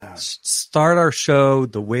start our show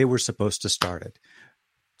the way we're supposed to start it.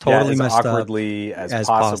 Totally as messed awkwardly as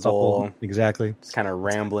possible. Exactly. Just kind of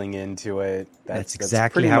rambling into it. That's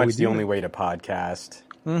exactly pretty how much we the do only it. way to podcast.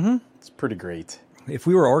 Mm-hmm. It's pretty great. If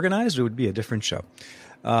we were organized, it would be a different show.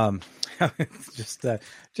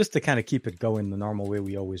 Just to kind of keep it going the normal way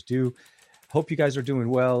we always do. Hope you guys are doing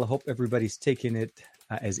well. Hope everybody's taking it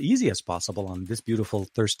as easy as possible on this beautiful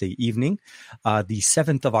Thursday evening. The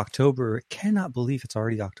 7th of October. Cannot believe it's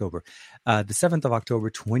already October. The 7th of October,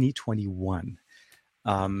 2021.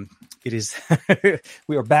 It is.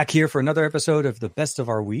 We are back here for another episode of the Best of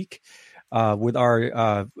Our Week with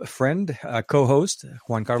our friend, co-host,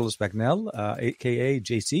 Juan Carlos Bagnell, aka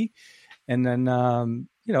JC. And then,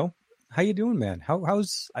 how you doing, man?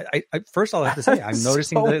 How's I first I'll have to say I'm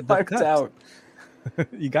noticing so the cut. Out.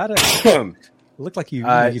 You gotta look like you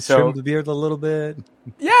trimmed the beard a little bit.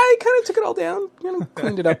 Yeah, I kind of took it all down,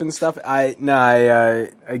 cleaned it up and stuff. I'm trying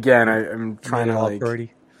to like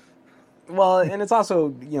birdie. Well, and it's also,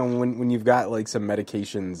 when you've got like some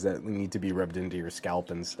medications that need to be rubbed into your scalp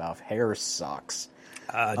and stuff, hair sucks.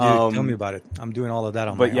 Dude, tell me about it. I'm doing all of that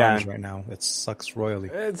on my arms right now. It sucks royally.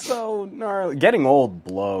 It's so gnarly. Getting old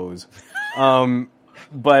blows. But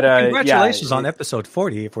congratulations on episode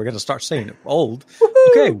 40. If we're going to start saying old,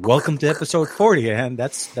 okay, welcome to episode 40, and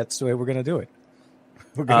that's the way we're going to do it.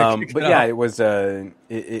 It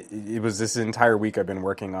was this entire week I've been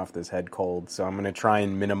working off this head cold, so I'm going to try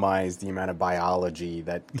and minimize the amount of biology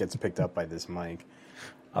that gets picked up by this mic.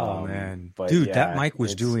 Oh man, but dude, that mic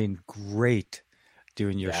was doing great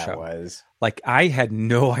doing your show. It was. Like, I had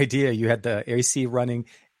no idea you had the AC running.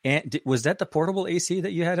 And was that the portable AC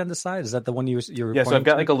that you had on the side? Is that the one you were? Yeah, so I've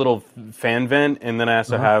got like a little fan vent, and then I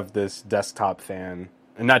also have this desktop fan,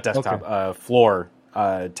 not desktop, floor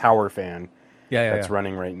tower fan. That's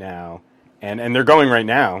running right now, and they're going right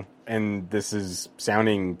now, and this is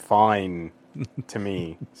sounding fine to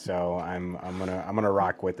me. So I'm gonna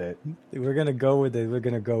rock with it. We're gonna go with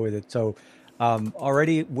it. So.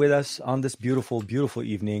 Already with us on this beautiful, beautiful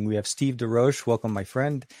evening, we have Steve DeRoche. Welcome, my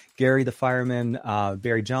friend. Gary, the fireman.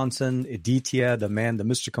 Barry Johnson. Aditya, the man, the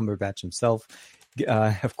Mr. Cumberbatch himself.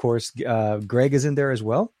 Of course, Greg is in there as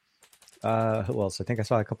well. Who else? I think I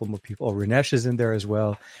saw a couple more people. Oh, Rinesh is in there as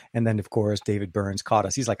well. And then, of course, David Burns caught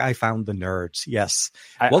us. He's like, I found the nerds. Yes.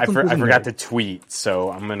 I forgot to tweet,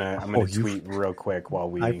 so I'm gonna tweet real quick while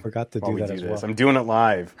we. I forgot to do that as well. I'm doing it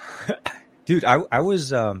live. Dude, I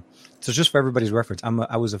was. So just for everybody's reference,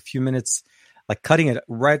 I was a few minutes, like cutting it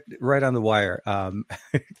right on the wire.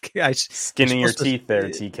 Skinning your teeth there,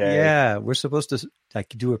 TK. Yeah, we're supposed to like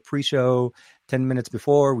do a pre-show 10 minutes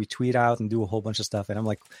before we tweet out and do a whole bunch of stuff, and I'm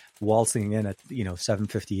like waltzing in at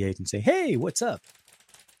 7:58 and say, "Hey, what's up?"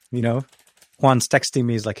 Juan's texting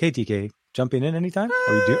me. He's like, "Hey, TK, jumping in anytime?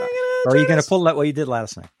 Are you gonna pull that what you did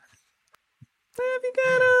last night? Have you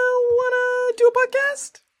wanna do a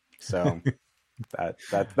podcast?" So.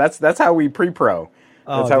 That's how we pre-pro.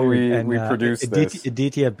 That's how we produce this.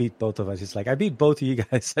 Aditya beat both of us. He's like, I beat both of you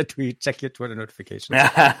guys. Check your Twitter notifications.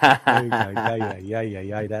 Yeah.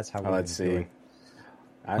 That's how. Let's see.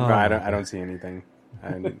 I don't see anything.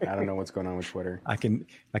 I don't know what's going on with Twitter. I can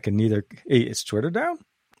neither. Hey, is Twitter down?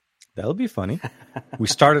 That'll be funny. We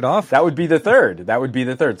started off. That would be the third.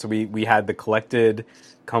 So we had the collected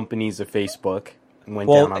companies of Facebook.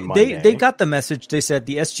 Down on Monday. They got the message. They said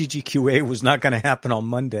the SGGQA was not going to happen on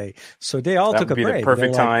Monday, so they all took a break. That would be the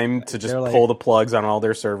perfect time to just pull the plugs on all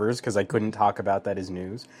their servers because I couldn't talk about that as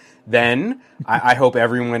news. Then I hope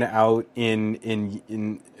everyone out in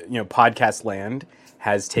podcast land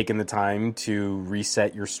has taken the time to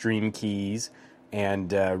reset your stream keys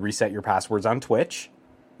and reset your passwords on Twitch.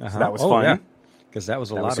 So that was fun. Because that was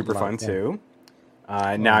super fun too.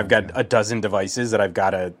 Now I've got a dozen devices that I've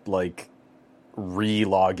got to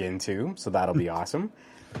re-log into, so that'll be awesome.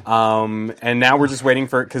 And now we're just waiting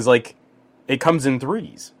for it because it comes in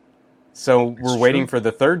threes, so we're waiting for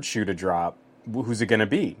the third shoe to drop. Who's it going to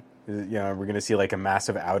be? We're going to see like a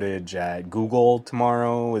massive outage at Google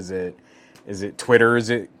tomorrow. Is it Twitter? Is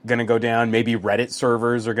it going to go down? Maybe Reddit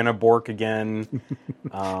servers are going to bork again.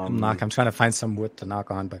 I'm trying to find some wood to knock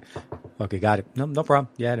on, but okay, got it. No problem.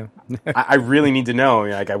 Yeah, I know. I really need to know.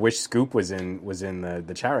 I wish Scoop was in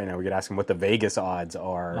the chat right now. We could ask him what the Vegas odds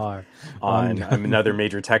are on another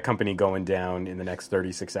major tech company going down in the next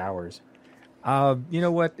 36 hours. You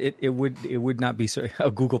know what? It would not be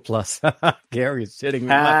Google Plus. Gary is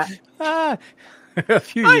sitting. I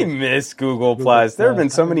miss Google Plus. There have been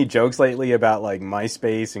so many jokes lately about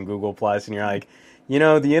MySpace and Google Plus, and you're like,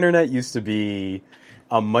 the internet used to be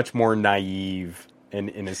a much more naive and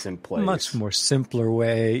innocent place, much more simpler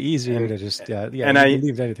way, easier to just and I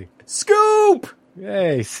believe anything. Scoop.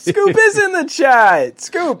 Hey, Scoop is in the chat.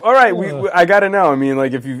 Scoop. All right, I gotta know. I mean,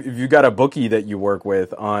 like if you got a bookie that you work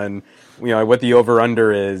with on, what the over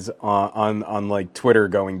under is on like Twitter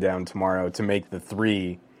going down tomorrow to make the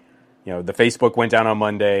 3. The Facebook went down on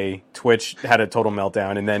Monday. Twitch had a total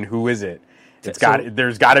meltdown, and then who is it?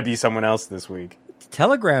 There's got to be someone else this week.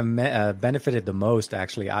 Telegram benefited the most,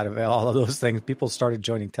 actually, out of all of those things. People started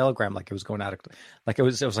joining Telegram like it was going out of, like it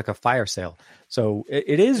was like a fire sale. So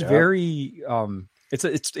it is very,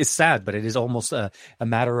 it's sad, but it is almost a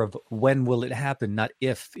matter of when will it happen, not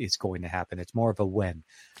if it's going to happen. It's more of a when.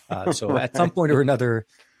 So at some point or another,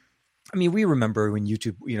 I mean, we remember when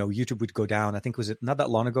YouTube would go down. I think was it not that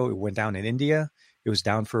long ago? It went down in India. It was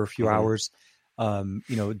down for a few hours.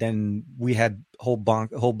 Then we had a whole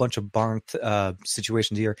bunch of bonked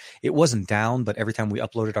situations here. It wasn't down, but every time we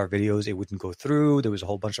uploaded our videos, it wouldn't go through. There was a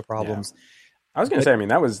whole bunch of problems. Yeah. I was going to say, I mean,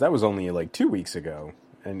 that was only like 2 weeks ago.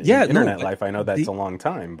 And in internet life, I know that's a long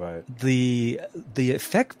time, but the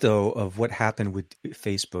effect though of what happened with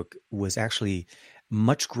Facebook was actually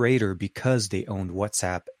much greater because they owned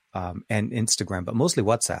WhatsApp and Instagram, but mostly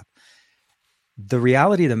WhatsApp. The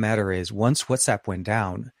reality of the matter is, once WhatsApp went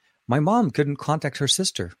down, my mom couldn't contact her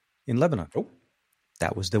sister in Lebanon. Oh.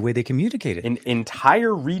 That was the way they communicated.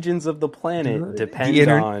 Entire regions of the planet depend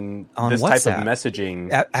on this WhatsApp. Type of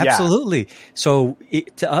messaging. Absolutely. Yeah. So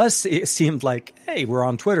to us, it seemed like, hey, we're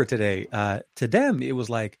on Twitter today. To them, it was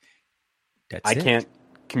like, I can't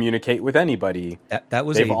communicate with anybody.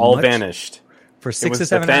 They've all vanished. For 6 to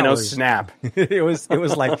 7 hours. It was the Thanos snap. It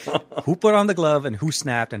was like, who put on the glove and who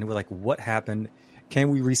snapped? And we're like, what happened? Can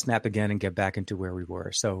we re-snap again and get back into where we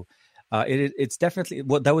were? So it's definitely,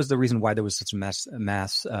 that was the reason why there was such a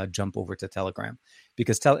mass jump over to Telegram,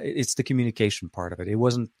 because it's the communication part of it. It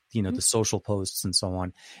wasn't, the social posts and so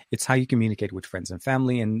on. It's how you communicate with friends and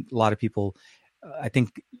family. And a lot of people, I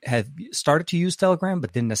think, have started to use Telegram,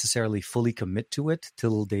 but didn't necessarily fully commit to it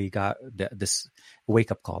till they got this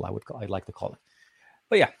wake-up call, I'd like to call it.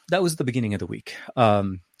 But yeah, that was the beginning of the week. But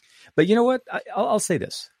you know what? I'll say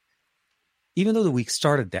this. Even though the week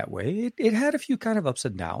started that way, it had a few kind of ups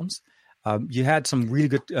and downs. You had some really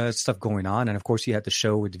good stuff going on. And of course, you had the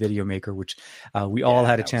show with Video Maker, which we all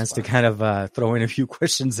had a chance to kind of throw in a few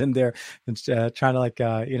questions in there and trying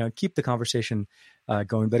to keep the conversation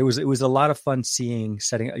going. But it was a lot of fun setting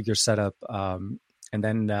your setup. And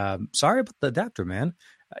then sorry about the adapter, man.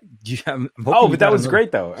 But that was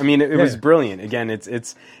great though. I mean, it was brilliant. Again,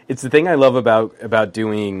 it's the thing I love about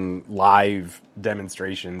doing live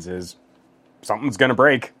demonstrations is something's going to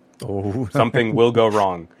break. Oh, something will go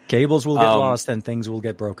wrong. Cables will get lost and things will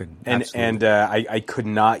get broken. And I could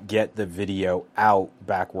not get the video out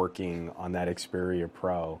back working on that Xperia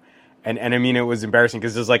Pro. And I mean, it was embarrassing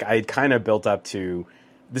because it was like I had kind of built up to,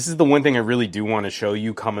 this is the one thing I really do want to show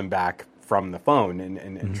you coming back from the phone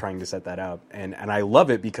and trying to set that up. And I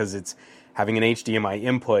love it because it's having an HDMI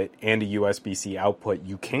input and a USB-C output.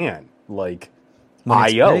 You can,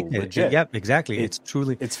 I/O, legit. Yep, exactly.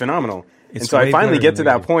 It's phenomenal. And so I finally get to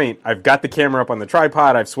that point. I've got the camera up on the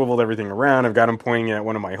tripod. I've swiveled everything around. I've got them pointing at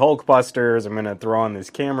one of my Hulk busters. I'm going to throw on this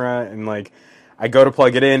camera. And I go to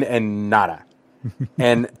plug it in and nada.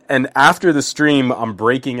 and after the stream, I'm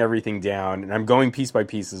breaking everything down. And I'm going piece by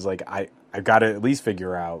piece. It's like, I've got to at least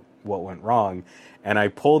figure out what went wrong. And I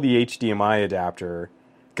pull the HDMI adapter.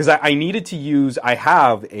 Because I needed to use, I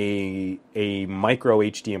have a micro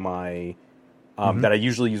HDMI that I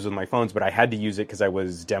usually use with my phones, but I had to use it because I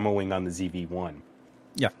was demoing on the ZV-1.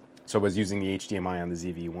 Yeah. So I was using the HDMI on the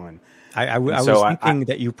ZV-1. I was thinking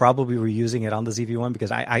that you probably were using it on the ZV-1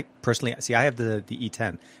 because I personally, I have the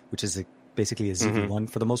E10, which is basically a ZV-1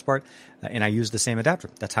 for the most part, and I use the same adapter.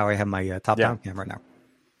 That's how I have my top-down camera now.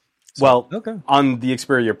 So, on the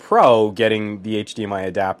Xperia Pro, getting the HDMI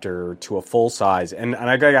adapter to a full size, and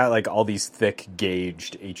I got all these thick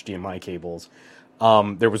gauged HDMI cables,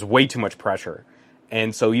 there was way too much pressure.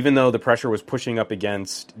 And so even though the pressure was pushing up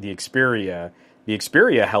against the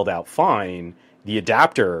Xperia held out fine. The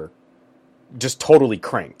adapter just totally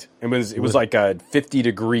cranked. It was like a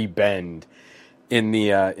 50-degree bend in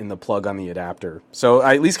the plug on the adapter. So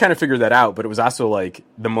I at least kind of figured that out, but it was also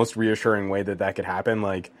the most reassuring way that could happen.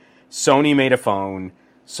 Sony made a phone.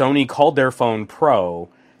 Sony called their phone Pro.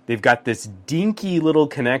 They've got this dinky little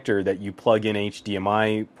connector that you plug in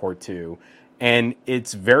HDMI port to, and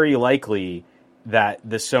it's very likely that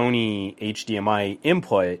the Sony HDMI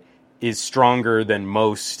input is stronger than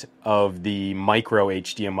most of the micro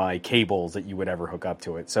HDMI cables that you would ever hook up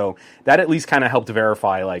to it. So that at least kind of helped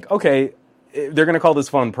verify, okay, they're going to call this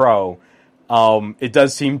phone Pro. It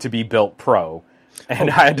does seem to be built Pro. and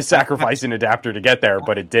I had to sacrifice an adapter to get there,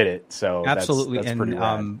 but it did it. So absolutely. that's and pretty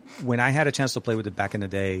rad. When I had a chance to play with it back in the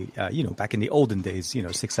day, back in the olden days,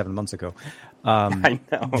 6-7 months ago, I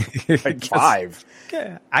know, like 5.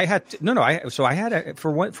 Yeah, I had I had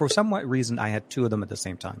for some reason I had 2 of them at the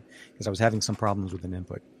same time because I was having some problems with an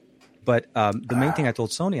input. But the main thing I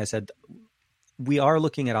told Sony, I said, we are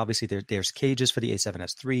looking at, obviously there's cages for the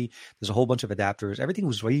A7S III. There's a whole bunch of adapters. Everything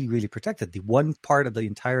was really, really protected. The one part of the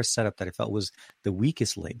entire setup that I felt was the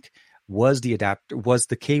weakest link was the adapter, was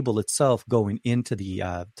the cable itself going into the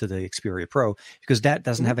Xperia Pro, because that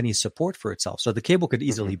doesn't have any support for itself. So the cable could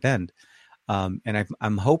easily bend. And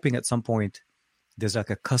I'm hoping at some point there's like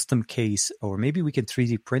a custom case, or maybe we can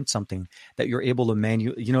 3D print something that you're able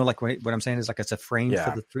to like what I'm saying is like it's a frame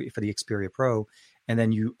for the Xperia Pro, and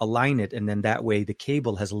then you align it, and then that way the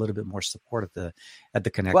cable has a little bit more support at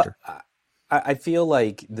the connector. Well, I feel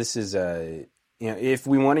like this is if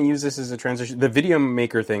we want to use this as a transition, the video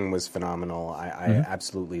maker thing was phenomenal. I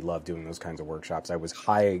absolutely love doing those kinds of workshops. I was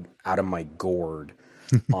high out of my gourd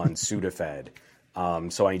on Sudafed.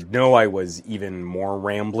 So I know I was even more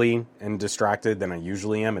rambly and distracted than I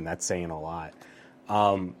usually am, and that's saying a lot.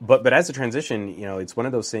 But as a transition, it's one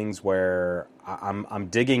of those things where I'm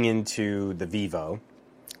digging into the Vivo,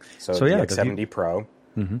 so the X70 Pro.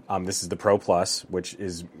 This is the Pro Plus, which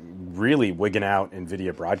is really wigging out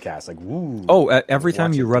NVIDIA broadcast. Like, woo! Oh, every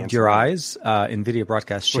time you rubbed your eyes, NVIDIA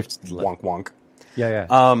broadcast shifts. Wonk wonk.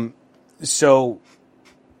 Yeah. So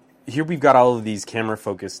here we've got all of these camera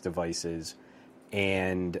focused devices.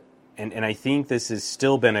 And I think this has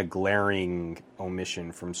still been a glaring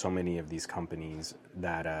omission from so many of these companies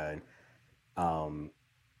that,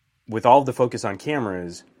 with all of the focus on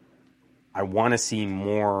cameras, I want to see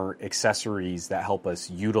more accessories that help us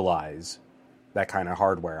utilize that kind of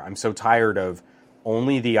hardware. I'm so tired of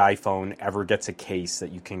only the iPhone ever gets a case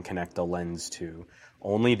that you can connect a lens to.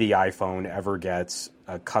 Only the iPhone ever gets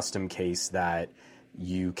a custom case that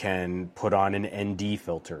you can put on an ND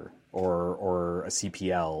filter or a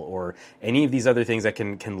CPL or any of these other things that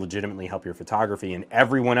can legitimately help your photography, and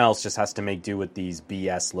everyone else just has to make do with these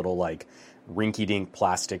BS little like rinky-dink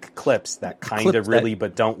plastic clips that kind of really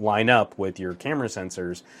but don't line up with your camera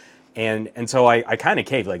sensors. And so I kind of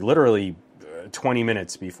caved, like literally 20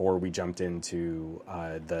 minutes before we jumped into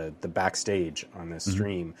the backstage on this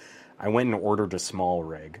stream. I went and ordered a small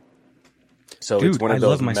rig. So it's one of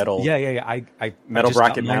those metal metal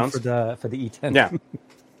bracket mounts for the E10. Yeah.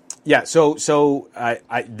 Yeah, so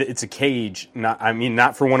it's a cage.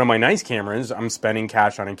 Not for one of my nice cameras. I'm spending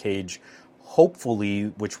cash on a cage,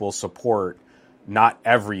 hopefully, which will support not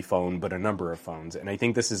every phone, but a number of phones. And I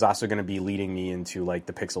think this is also going to be leading me into like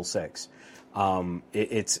the Pixel 6.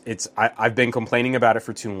 I've been complaining about it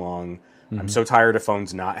for too long. I'm so tired of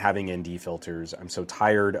phones not having ND filters. I'm so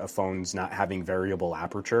tired of phones not having variable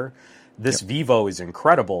aperture. This Vivo is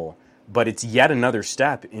incredible, but it's yet another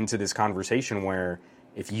step into this conversation where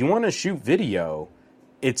if you want to shoot video,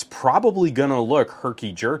 it's probably going to look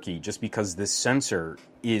herky-jerky just because this sensor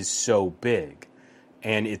is so big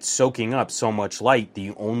and it's soaking up so much light.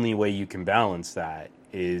 The only way you can balance that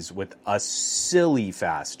is with a silly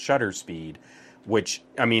fast shutter speed, which,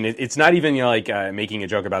 I mean, it's not even making a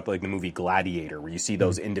joke about like the movie Gladiator, where you see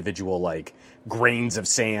those individual like grains of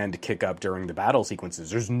sand kick up during the battle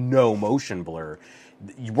sequences. There's no motion blur.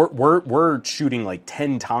 We're shooting like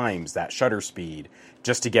 10 times that shutter speed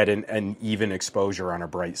just to get an even exposure on a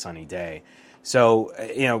bright sunny day. So,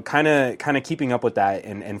 kind of keeping up with that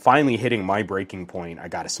and finally hitting my breaking point. I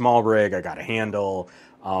got a small rig, I got a handle,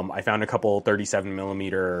 I found a couple 37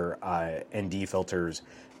 millimeter ND filters,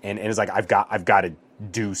 and it's like I've got to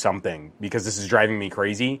do something because this is driving me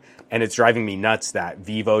crazy, and it's driving me nuts that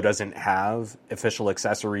Vivo doesn't have official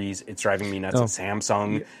accessories. It's driving me nuts that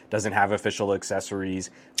Samsung doesn't have official accessories.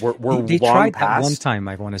 We're they long tried past. That one time,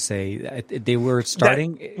 I want to say they were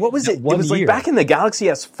starting. What was it? It was like back in the Galaxy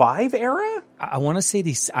S5 era. I want to say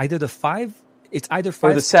either the 5. It's either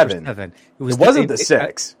 5 or the 7. It wasn't the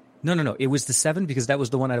 6. No. It was the 7 because that was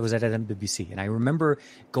the one I was at MWC, and I remember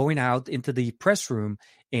going out into the press room.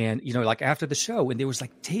 And, like after the show, and there was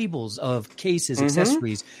like tables of cases,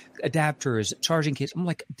 accessories, adapters, charging case. I'm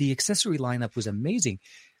like, the accessory lineup was amazing.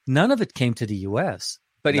 None of it came to the US,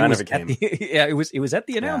 but it was at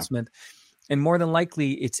the announcement. And more than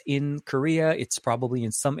likely it's in Korea. It's probably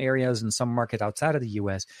in some areas in some market outside of the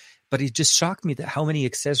US, but it just shocked me that how many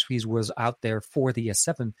accessories was out there for the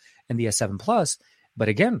S7 and the S7 Plus. But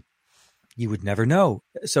again, you would never know.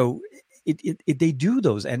 So they do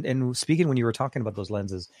those. And speaking when you were talking about those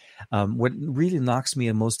lenses, what really knocks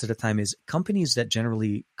me most of the time is companies that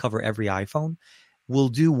generally cover every iPhone will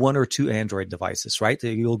do one or two Android devices, right?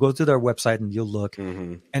 You'll go to their website and you'll look,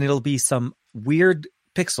 and it'll be some weird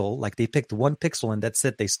Pixel, like they picked one Pixel and that's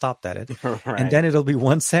it. They stopped at it. Right. And then it'll be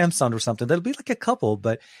one Samsung or something. That'll be like a couple,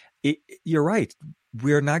 but you're right.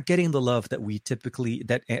 We're not getting the love that we typically,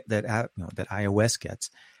 that iOS gets,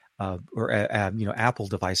 or Apple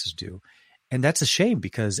devices do. And that's a shame,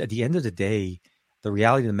 because at the end of the day, the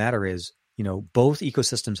reality of the matter is, both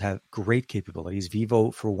ecosystems have great capabilities. Vivo,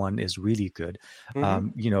 for one, is really good.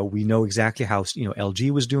 We know exactly how LG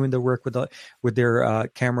was doing their work with their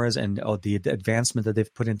cameras and the advancement that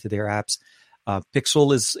they've put into their apps.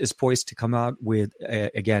 Pixel is poised to come out with,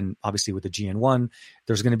 again, obviously with the GN1.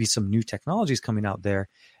 There's going to be some new technologies coming out there.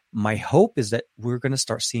 My hope is that we're going to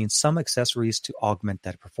start seeing some accessories to augment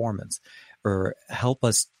that performance, or help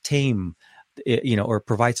us tame, or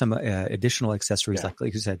provide some additional accessories, like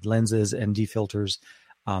you said, lenses, ND filters,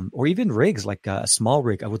 or even rigs, like a small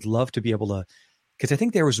rig. I would love to be able to, because I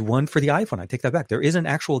think there was one for the iPhone. I take that back. There is an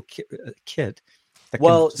actual kit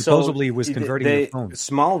that supposedly was converting the phone.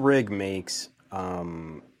 Small rig makes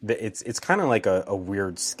it's kind of like a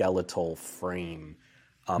weird skeletal frame,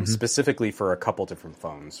 specifically for a couple different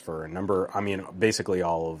phones, for a number. I mean, basically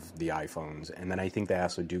all of the iPhones, and then I think they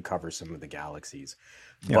also do cover some of the Galaxies,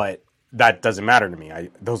 but that doesn't matter to me.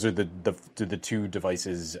 Those are the two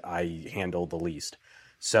devices I handle the least.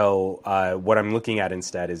 So what I'm looking at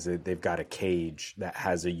instead is that they've got a cage that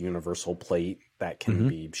has a universal plate that can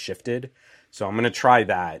be shifted. So I'm going to try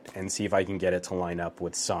that and see if I can get it to line up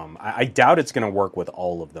with some. I doubt it's going to work with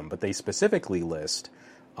all of them, but they specifically list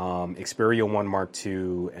Xperia 1 Mark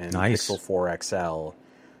II and Pixel 4 XL.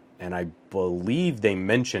 And I believe they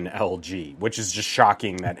mention LG, which is just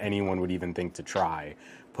shocking that anyone would even think to try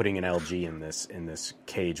putting an LG in this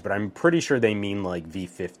cage. But I'm pretty sure they mean like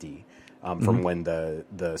V50 from when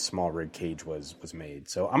the small rig cage was made.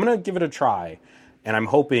 So I'm going to give it a try. And I'm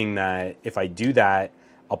hoping that if I do that,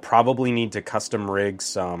 I'll probably need to custom rig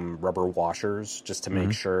some rubber washers just to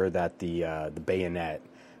make sure that the bayonet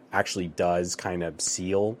actually does kind of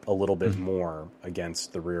seal a little bit more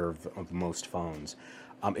against the rear of most phones.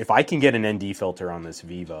 If I can get an ND filter on this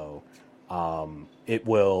Vivo, it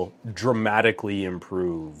will dramatically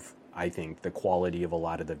improve, I think, the quality of a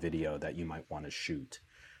lot of the video that you might want to shoot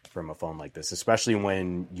from a phone like this, especially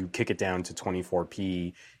when you kick it down to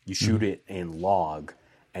 24p, you shoot it in log,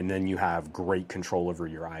 and then you have great control over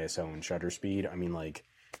your ISO and shutter speed. I mean, like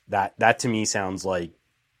that to me sounds like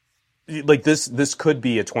this could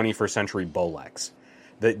be a 21st century Bolex.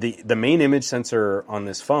 The main image sensor on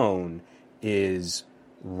this phone is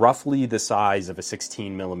roughly the size of a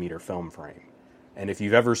 16 millimeter film frame. And if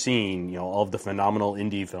you've ever seen, all of the phenomenal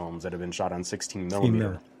indie films that have been shot on 16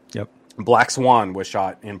 millimeter, Black Swan was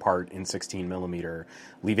shot in part in 16 millimeter.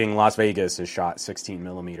 Leaving Las Vegas is shot 16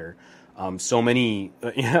 millimeter. So many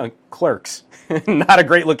Clerks, not a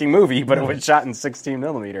great looking movie, but it was shot in 16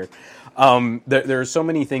 millimeter. There are so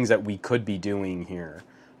many things that we could be doing here,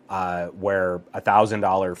 where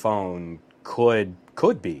 $1,000 phone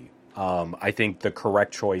could be. I think the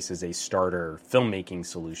correct choice is a starter filmmaking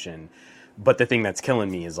solution. But the thing that's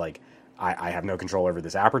killing me is I have no control over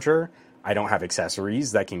this aperture. I don't have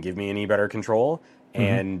accessories that can give me any better control.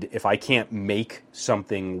 And if I can't make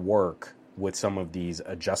something work with some of these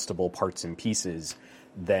adjustable parts and pieces,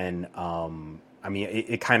 then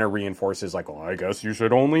it kind of reinforces I guess you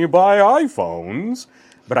should only buy iPhones.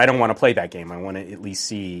 But I don't want to play that game. I want to at least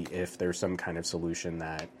see if there's some kind of solution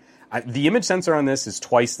that the image sensor on this is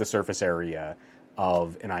twice the surface area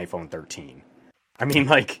of an iPhone 13. I mean,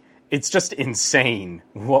 it's just insane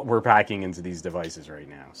what we're packing into these devices right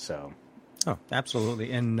now. So. Oh,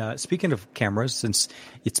 absolutely. And speaking of cameras, since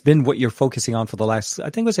it's been what you're focusing on for the last, I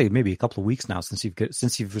think, let's say maybe a couple of weeks now since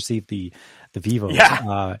you've received the Vivo.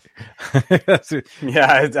 Yeah.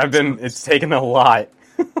 It's taken a lot.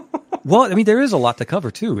 Well, I mean, there is a lot to cover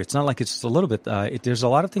too. It's not like it's just a little bit. There's a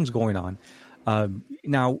lot of things going on.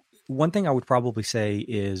 Now, one thing I would probably say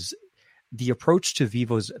is the approach to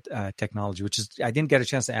Vivo's technology, which is I didn't get a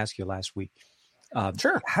chance to ask you last week.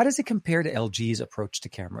 Sure. How does it compare to LG's approach to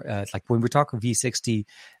camera? Like when we're talking V60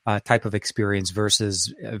 type of experience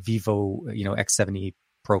versus Vivo, X70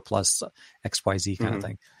 Pro Plus XYZ kind of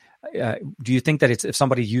thing. Do you think that if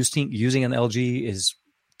somebody using an LG is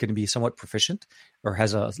going to be somewhat proficient or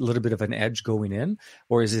has a little bit of an edge going in,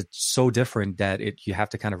 or is it so different that you have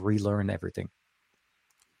to kind of relearn everything?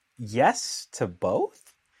 Yes to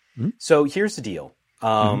both. So here's the deal.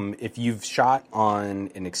 If you've shot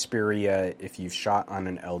on an Xperia, if you've shot on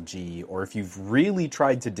an LG, or if you've really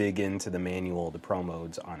tried to dig into the manual, the pro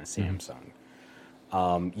modes on a Samsung,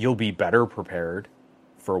 you'll be better prepared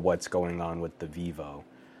for what's going on with the Vivo.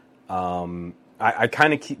 I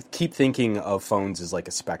kind of keep thinking of phones as like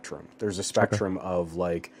a spectrum. There's a spectrum of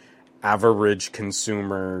like average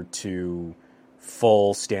consumer to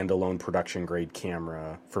full standalone production grade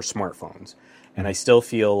camera for smartphones. And I still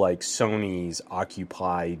feel like Sony's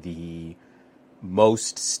occupy the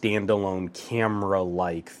most standalone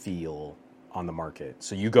camera-like feel on the market.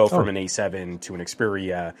 So you go from an A7 to an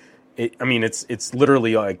Xperia. It's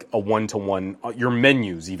literally like a one-to-one. Your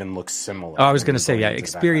menus even look similar. Oh, I was going to say,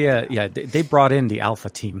 Xperia, they brought in the Alpha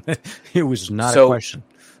team. It was not a question.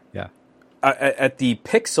 Yeah. At the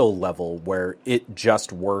pixel level where it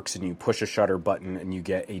just works and you push a shutter button and you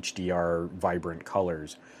get HDR vibrant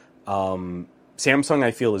colors, Samsung, I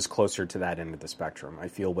feel, is closer to that end of the spectrum. I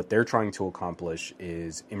feel what they're trying to accomplish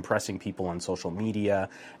is impressing people on social media,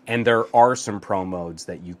 and there are some pro modes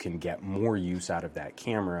that you can get more use out of that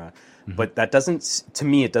camera, but that doesn't, to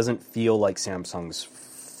me, it doesn't feel like Samsung's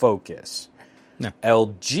focus. No.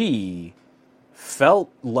 LG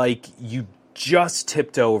felt like you just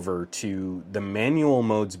tipped over to the manual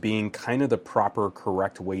modes being kind of the proper,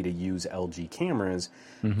 correct way to use LG cameras,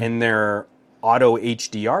 and their auto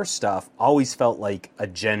HDR stuff always felt like a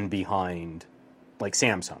gen behind like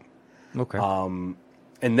Samsung. Okay.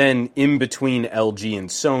 And then in between LG and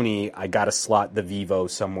Sony, I got to slot the Vivo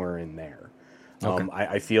somewhere in there.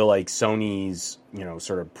 I feel like Sony's,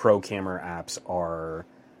 sort of pro camera apps are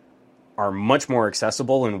much more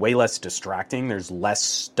accessible and way less distracting. There's less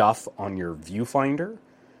stuff on your viewfinder.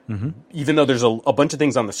 Even though there's a bunch of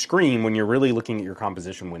things on the screen, when you're really looking at your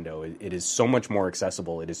composition window, it is so much more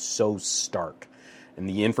accessible. It is so stark. And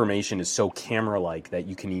the information is so camera-like that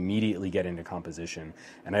you can immediately get into composition.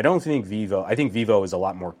 And I think Vivo is a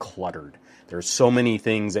lot more cluttered. There's so many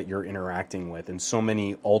things that you're interacting with and so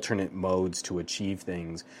many alternate modes to achieve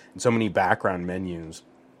things and so many background menus.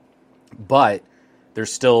 But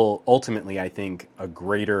there's still ultimately, I think, a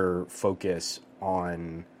greater focus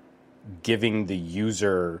on giving the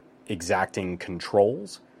user exacting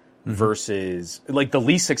controls versus like the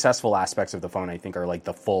least successful aspects of the phone, I think, are like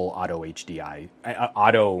the full auto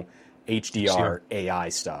HDR AI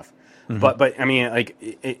stuff. But I mean,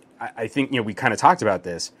 like I think, we kind of talked about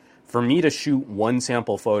this. For me to shoot one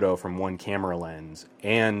sample photo from one camera lens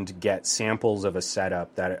and get samples of a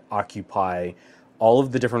setup that occupy all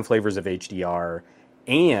of the different flavors of HDR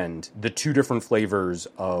and the two different flavors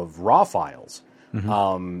of RAW files,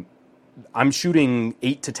 I'm shooting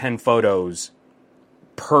 8 to 10 photos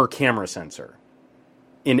per camera sensor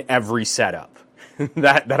in every setup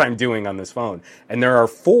that I'm doing on this phone. And there are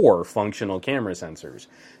 4 functional camera sensors.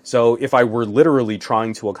 So if I were literally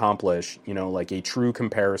trying to accomplish, like a true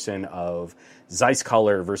comparison of Zeiss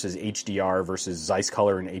color versus HDR versus Zeiss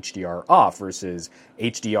color and HDR off versus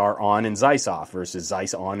HDR on and Zeiss off versus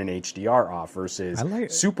Zeiss on and HDR off versus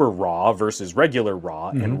super raw versus regular raw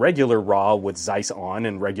and regular raw with Zeiss on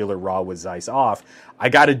and regular raw with Zeiss off, I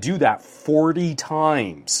got to do that 40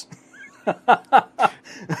 times.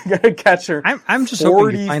 I gotta catch her. I'm just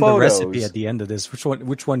hoping to find the recipe at the end of this.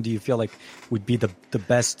 Which one do you feel like would be the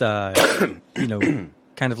best?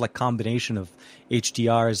 Kind of like combination of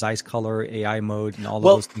HDR, Zeiss color, AI mode, and all of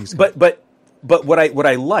those things. But what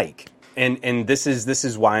I like, and this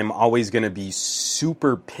is why I'm always going to be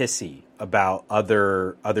super pissy about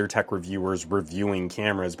other tech reviewers reviewing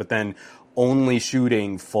cameras, but then only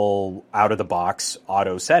shooting full out of the box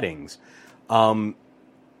auto settings.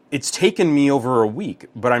 It's taken me over a week,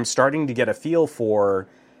 but I'm starting to get a feel for,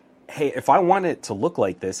 hey, if I want it to look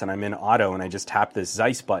like this and I'm in auto and I just tap this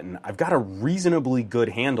Zeiss button, I've got a reasonably good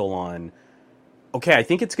handle on, okay, I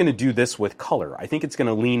think it's going to do this with color. I think it's going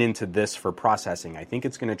to lean into this for processing. I think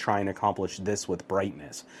it's going to try and accomplish this with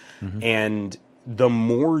brightness. And the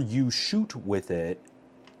more you shoot with it,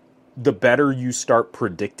 the better you start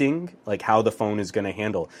predicting like how the phone is going to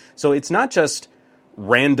handle. So it's not just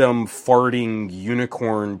random farting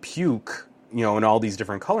unicorn puke, in all these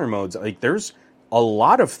different color modes. Like there's a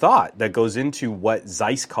lot of thought that goes into what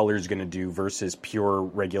Zeiss color is going to do versus pure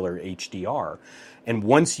regular HDR. And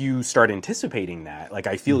once you start anticipating that, like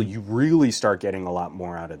I feel you really start getting a lot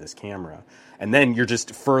more out of this camera. And then you're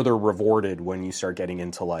just further rewarded when you start getting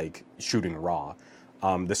into like shooting RAW.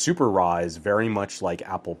 The Super RAW is very much like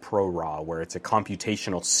Apple Pro RAW, where it's a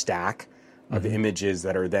computational stack of images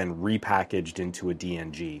that are then repackaged into a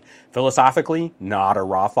DNG. Philosophically, not a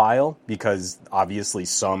RAW file, because obviously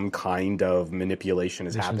some kind of manipulation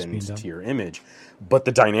has happened to your image. But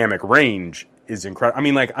the dynamic range is incredible. I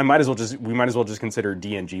mean, like we might as well just consider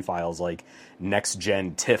DNG files like next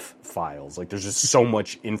gen TIFF files. Like there's just so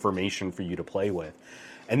much information for you to play with.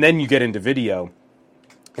 And then you get into video.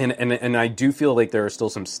 And I do feel like there are still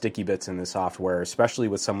some sticky bits in the software, especially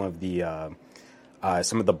with some of the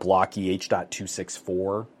some of the blocky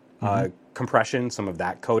H.264 compression, some of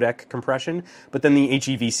that codec compression. But then the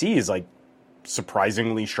HEVC is like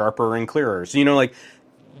surprisingly sharper and clearer. So, like,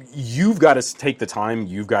 you've got to take the time,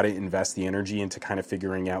 you've got to invest the energy into kind of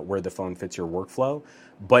figuring out where the phone fits your workflow.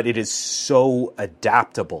 But it is so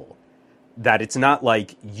adaptable that it's not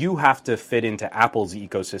like you have to fit into Apple's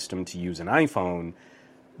ecosystem to use an iPhone.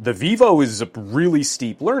 The Vivo is a really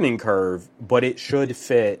steep learning curve, but it should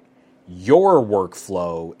fit your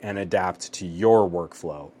workflow and adapt to your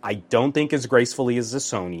workflow. I don't think as gracefully as the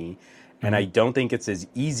Sony, and I don't think it's as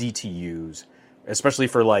easy to use, especially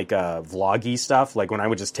for like vloggy stuff. Like when I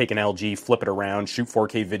would just take an LG, flip it around, shoot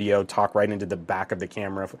 4K video, talk right into the back of the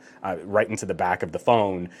camera, right into the back of the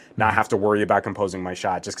phone, not have to worry about composing my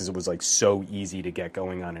shot just because it was like so easy to get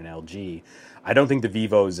going on an LG. I don't think the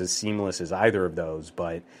Vivo is as seamless as either of those,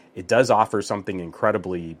 but it does offer something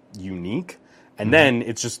incredibly unique. And then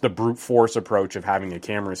it's just the brute force approach of having a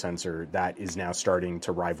camera sensor that is now starting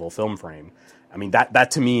to rival film frame. I mean,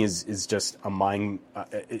 that to me is just a mind,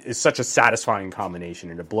 is such a satisfying combination,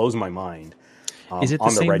 and it blows my mind. Is it the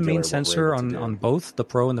same main sensor on both the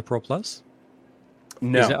Pro and the Pro Plus?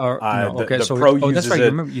 No. No. Okay, the so Pro uses that's right. You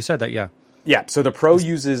remember you said that, yeah. Yeah, so the Pro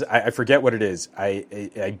uses, I forget what it is.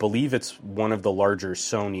 I believe it's one of the larger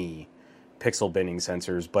Sony pixel binning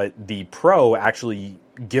sensors, but the Pro actually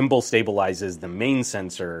gimbal stabilizes the main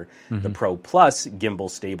sensor. The Pro Plus gimbal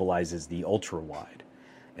stabilizes the ultra wide.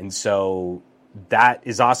 And so that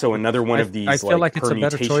is also another one of these I feel like it's a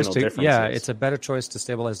better choice differences. Yeah, it's a better choice to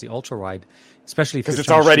stabilize the ultra wide, especially because it's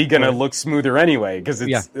already going to look smoother anyway because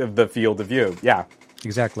it's the field of view. Yeah.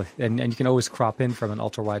 Exactly, and you can always crop in from an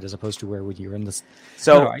ultra wide as opposed to where when you're in this.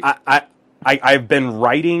 So I've been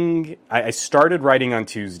writing. I started writing on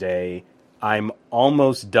Tuesday. I'm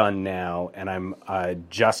almost done now, and I'm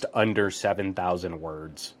just under 7,000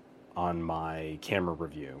 words on my camera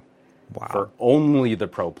review. Wow! For only the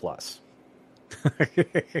Pro Plus.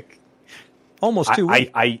 Almost 2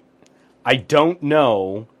 weeks. I don't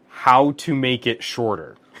know how to make it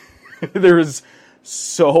shorter. There's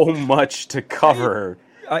so much to cover.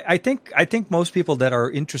 I think most people that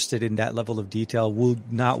are interested in that level of detail will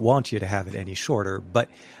not want you to have it any shorter. But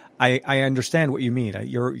I understand what you mean.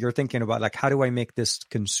 You're thinking about like, how do I make this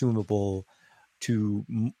consumable to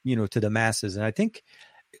the masses? And I think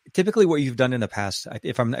typically what you've done in the past,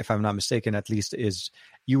 if I'm not mistaken, at least, is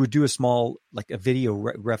you would do a small like a video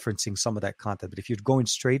referencing some of that content. But if you're going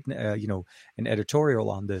straight, an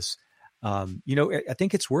editorial on this. I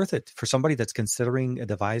think it's worth it for somebody that's considering a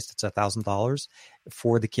device that's $1,000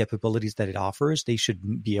 for the capabilities that it offers. They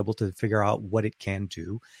should be able to figure out what it can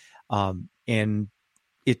do. And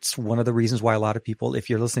it's one of the reasons why a lot of people, if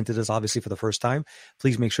you're listening to this, obviously for the first time,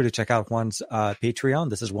 please make sure to check out Juan's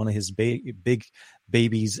Patreon. This is one of his big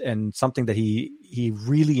babies and something that he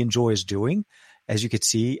really enjoys doing. As you could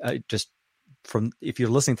see, just from if you're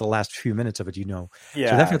listening to the last few minutes of it, so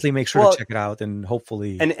definitely make sure to check it out and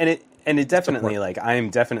hopefully and it definitely support. Like I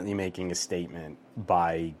am definitely making a statement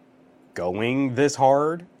by going this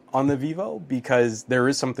hard on the Vivo because there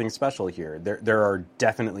is something special here. There are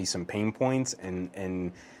definitely some pain points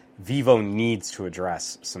and Vivo needs to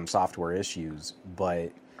address some software issues,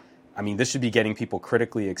 but I mean this should be getting people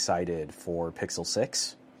critically excited for Pixel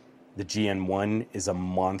 6. The GN1 is a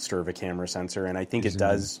monster of a camera sensor, and I think it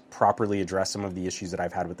does properly address some of the issues that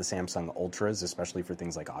I've had with the Samsung Ultras, especially for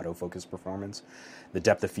things like autofocus performance. The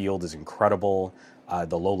depth of field is incredible.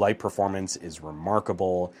 The low light performance is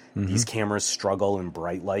remarkable. These cameras struggle in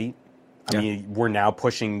bright light. I mean, we're now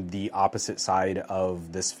pushing the opposite side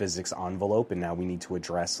of this physics envelope, and now we need to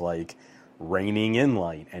address like reining in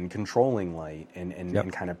light and controlling light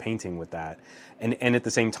and kind of painting with that. And at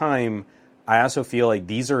the same time, I also feel like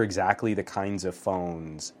these are exactly the kinds of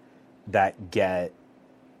phones that get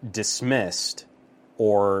dismissed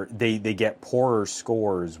or they get poorer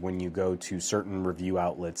scores when you go to certain review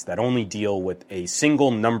outlets that only deal with a single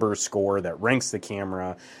number score that ranks the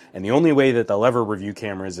camera. And the only way that they'll ever review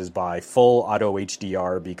cameras is by full auto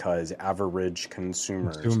HDR because average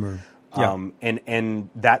consumers. And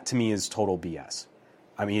that to me is total BS.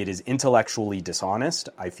 I mean, it is intellectually dishonest.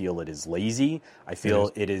 I feel it is lazy. I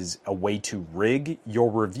feel it is a way to rig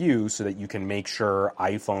your review so that you can make sure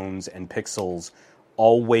iPhones and Pixels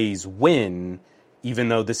always win, even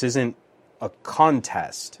though this isn't a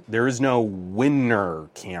contest. There is no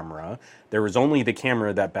winner camera. There is only the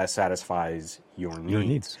camera that best satisfies your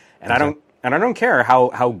needs. And I don't care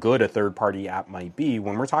how good a third-party app might be.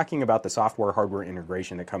 When we're talking about the software-hardware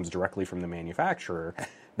integration that comes directly from the manufacturer,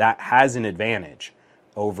 that has an advantage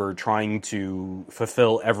over trying to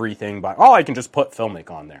fulfill everything by, I can just put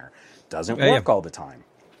Filmic on there. Doesn't work all the time.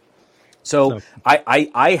 So So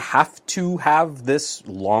I have to have this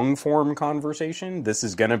long form conversation. This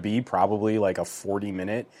is going to be probably like a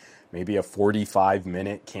 40-minute, maybe a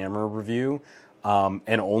 45-minute camera review. And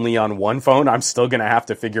only on one phone. I'm still going to have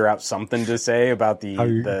to figure out something to say about how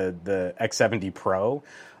you the X70 Pro.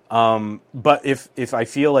 But if I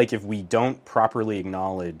feel like if we don't properly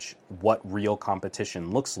acknowledge what real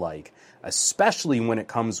competition looks like, especially when it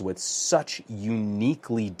comes with such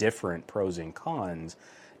uniquely different pros and cons,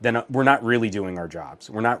 then we're not really doing our jobs.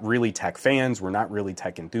 We're not really tech fans. We're not really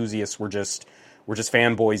tech enthusiasts. We're just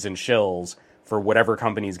fanboys and shills for whatever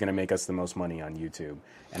company is going to make us the most money on YouTube.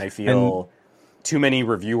 And I feel too many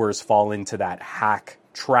reviewers fall into that hack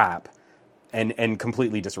trap and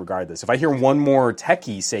completely disregard this. If I hear one more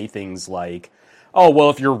techie say things like, "Oh, well,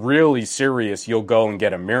 if you're really serious, you'll go and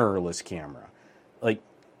get a mirrorless camera," like,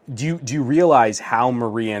 do you realize how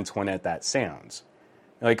Marie Antoinette that sounds?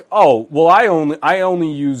 Like, "Oh, well, I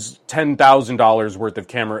only use $10,000 worth of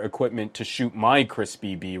camera equipment to shoot my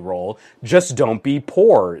crispy B-roll. Just don't be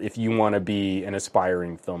poor if you want to be an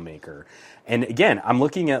aspiring filmmaker." And again, I'm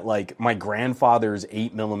looking at like my grandfather's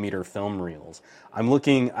 8mm film reels.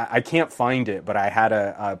 I can't find it, but I had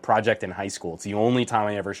a project in high school. It's the only time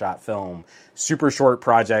I ever shot film. Super short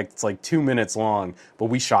project. It's like 2 minutes long, but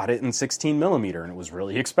we shot it in 16mm, and it was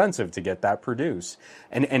really expensive to get that produced.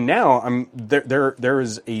 And now there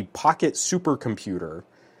is a pocket supercomputer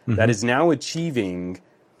that is now achieving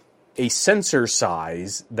a sensor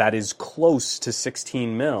size that is close to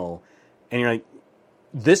 16 mil, and you're like,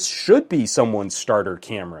 this should be someone's starter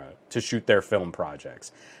camera to shoot their film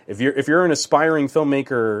projects. If you're an aspiring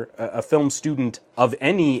filmmaker, a film student of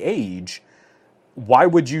any age, why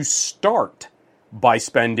would you start by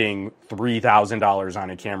spending $3,000 on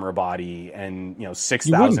a camera body and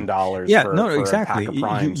 $6,000 for a pack of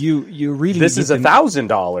primes? You really this is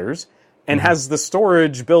 $1,000 and has the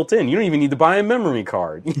storage built in. You don't even need to buy a memory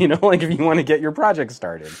card. Like if you want to get your project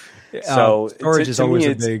started. So storage is always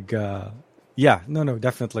a big. No,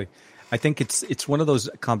 definitely. I think it's one of those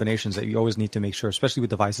combinations that you always need to make sure, especially with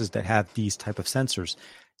devices that have these type of sensors,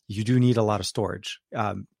 you do need a lot of storage.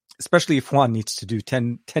 Especially if one needs to do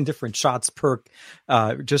 10 different shots per,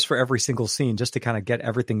 just for every single scene, just to kind of get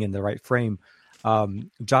everything in the right frame.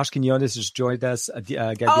 Josh Quinones has joined us.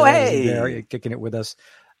 Hey! There, kicking it with us.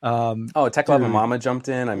 Tech Love and Mama jumped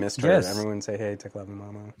in. I missed her. Yes. Everyone say hey, Tech Love and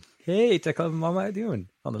Mama. Hey, Tech Love and Mama, how you doing?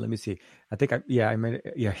 Hold on, let me see. I think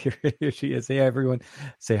here she is. Hey, everyone.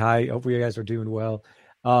 Say hi. Hope you guys are doing well.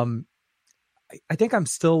 I think I'm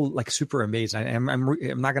still like super amazed. I'm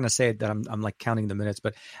not going to say that I'm like counting the minutes,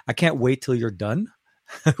 but I can't wait till you're done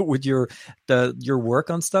with your work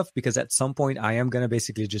on stuff, because at some point I am going to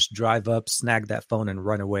basically just drive up, snag that phone and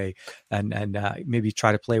run away and maybe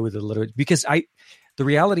try to play with it a little bit, because the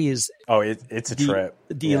reality is, it's a trip.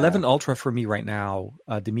 The 11 Ultra for me right now,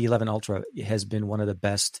 the Mi 11 Ultra has been one of the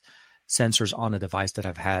best sensors on a device that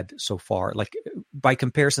I've had so far. Like by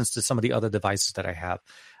comparisons to some of the other devices that I have,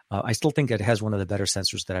 I still think it has one of the better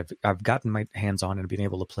sensors that I've gotten my hands on and been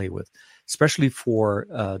able to play with, especially for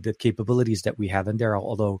the capabilities that we have in there.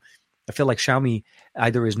 Although I feel like Xiaomi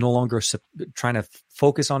either is no longer trying to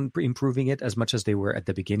focus on improving it as much as they were at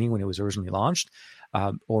the beginning when it was originally launched,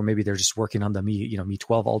 or maybe they're just working on the Mi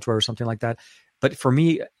 12 Ultra or something like that. But for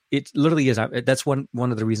me, it literally is. That's one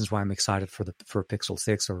of the reasons why I'm excited for Pixel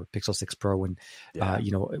 6 or Pixel 6 Pro. And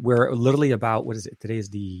we're literally about, what is it? Today is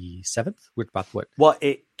the 7th. We're about what? Well,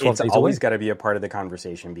 it's always got to be a part of the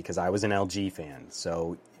conversation, because I was an LG fan.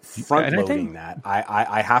 So front loading that,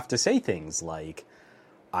 I have to say things like,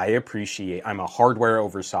 I'm a hardware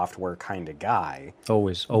over software kind of guy.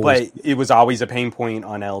 Always. But it was always a pain point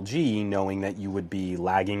on LG, knowing that you would be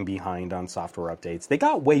lagging behind on software updates. They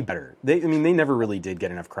got way better. They never really did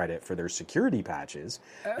get enough credit for their security patches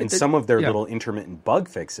and some of their little intermittent bug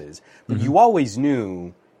fixes. But you always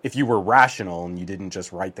knew, if you were rational and you didn't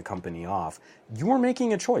just write the company off, you were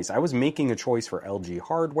making a choice. I was making a choice for LG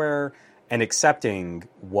hardware and accepting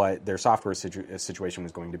what their software situation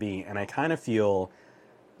was going to be. And I kind of feel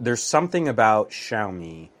there's something about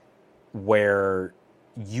Xiaomi where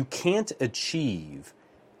you can't achieve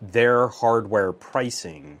their hardware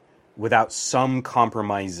pricing without some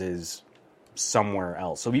compromises somewhere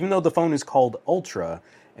else. So even though the phone is called Ultra,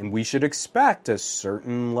 and we should expect a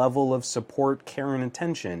certain level of support, care, and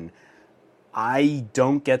attention, I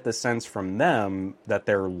don't get the sense from them that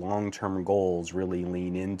their long-term goals really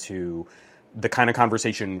lean into the kind of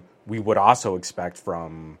conversation we would also expect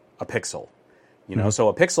from a Pixel. So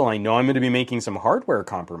a Pixel, I know I'm going to be making some hardware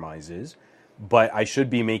compromises, but I should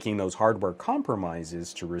be making those hardware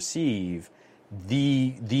compromises to receive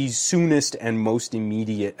the soonest and most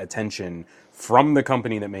immediate attention from the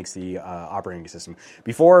company that makes the operating system.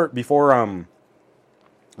 Before we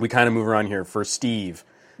kind of move around here, for Steve,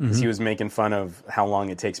 because he was making fun of how long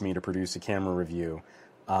it takes me to produce a camera review,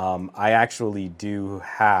 I actually do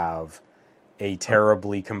have a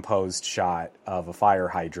terribly composed shot of a fire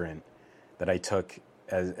hydrant that I took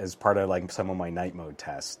as part of like some of my night mode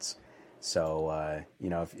tests. So,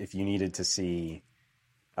 if you needed to see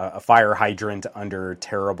a fire hydrant under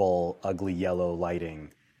terrible, ugly yellow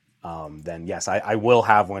lighting, then yes, I will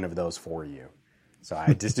have one of those for you. So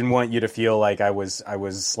I just didn't want you to feel like I was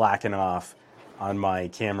slacking off on my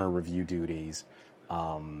camera review duties.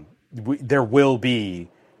 There will be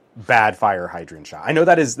bad fire hydrant shot. I know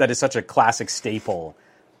that is such a classic staple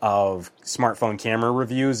of smartphone camera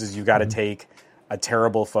reviews, is you got to take a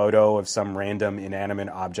terrible photo of some random inanimate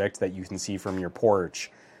object that you can see from your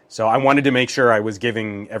porch. So I wanted to make sure I was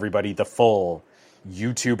giving everybody the full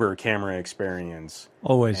YouTuber camera experience.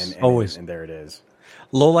 Always. And there it is.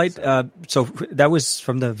 Low light. So that was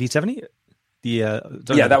from the V70.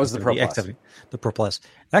 That was the Pro Plus. X70, the Pro Plus.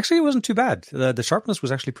 Actually, it wasn't too bad. The sharpness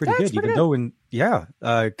was actually pretty good,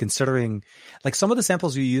 considering like some of the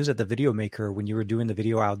samples you used at the video maker when you were doing the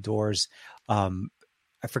video outdoors.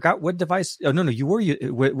 I forgot what device. Oh no, you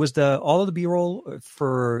was all of the B-roll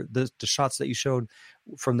for the shots that you showed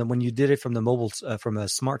from when you did it from the mobile from a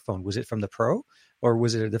smartphone. Was it from the Pro or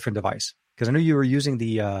was it a different device? Because I know you were using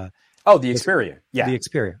the the Xperia. Yeah, the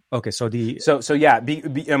Xperia. Okay, so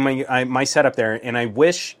my setup there, and I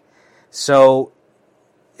wish so.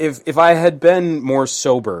 If I had been more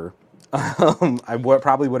sober, I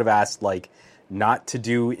probably would have asked like not to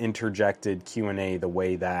do interjected Q&A the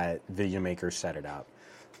way that Videomaker set it up.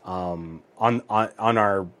 On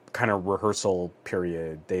our kind of rehearsal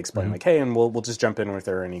period, they explained like, hey, and we'll just jump in if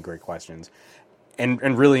there are any great questions.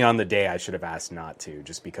 And really on the day, I should have asked not to,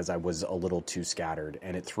 just because I was a little too scattered,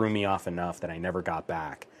 and it threw me off enough that I never got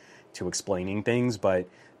back to explaining things. But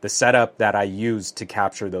the setup that I used to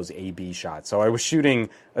capture those A/B shots, so I was shooting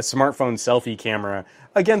a smartphone selfie camera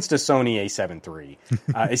against a Sony A7 III,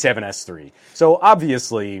 A7S III. So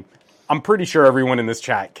obviously, I'm pretty sure everyone in this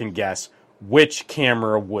chat can guess which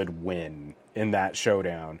camera would win in that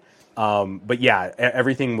showdown. But yeah,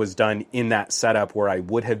 everything was done in that setup where I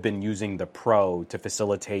would have been using the Pro to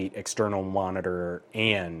facilitate external monitor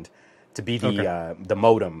and to be the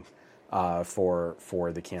modem for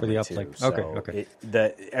the camera, for the too. So okay.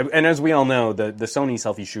 And as we all know, the Sony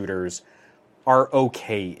selfie shooters are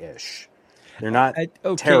okay-ish. They're not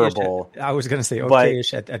terrible. I was going to say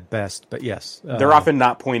okay-ish at best, but yes. They're often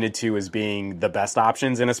not pointed to as being the best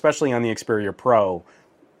options, and especially on the Xperia Pro,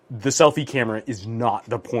 the selfie camera is not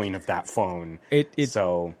the point of that phone.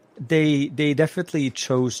 So they definitely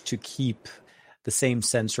chose to keep the same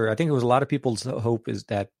sensor. I think it was a lot of people's hope is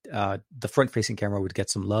that the front-facing camera would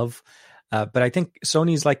get some love. But I think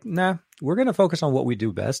Sony's like, nah, we're going to focus on what we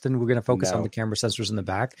do best, and we're going to focus on the camera sensors in the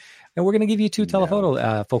back, and we're going to give you two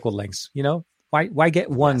telephoto focal lengths. You know, why get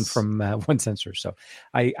one from one sensor? So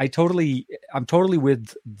I'm totally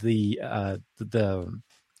with the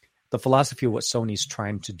philosophy of what Sony's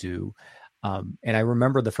trying to do. And I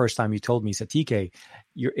remember the first time you told me, you said, TK,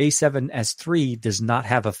 your A7S III does not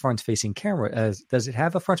have a front-facing camera. Does it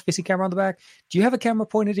have a front-facing camera on the back? Do you have a camera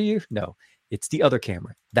pointed at you? No, it's the other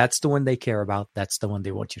camera. That's the one they care about. That's the one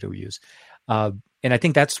they want you to use. And I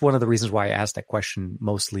think that's one of the reasons why I asked that question,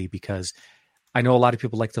 mostly because I know a lot of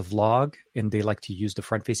people like to vlog and they like to use the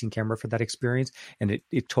front-facing camera for that experience. And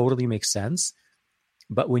it totally makes sense.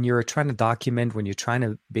 But when you're trying to document, when you're trying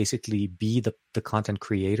to basically be the content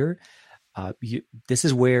creator, this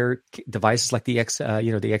is where devices like the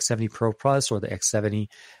X70 Pro Plus or the X70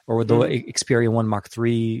 or the Xperia 1 Mark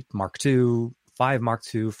III, Mark II, 5 Mark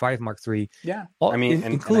II, 5 Mark III. Yeah,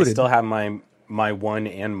 and I still have my 1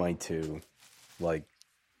 and my 2 like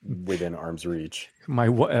within arm's reach. My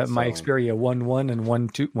Xperia 1 and 1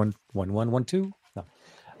 2 1 1 2. No.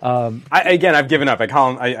 I've given up.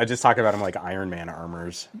 I just talk about them like Iron Man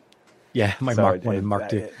armors. Yeah, Mark 1 and Mark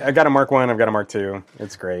 2. I've got a Mark 1, I've got a Mark 2.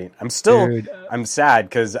 It's great. I'm sad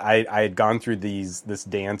because I had gone through this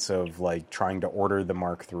dance of like trying to order the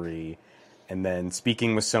Mark 3 and then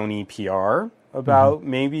speaking with Sony PR about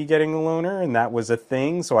maybe getting a loaner, and that was a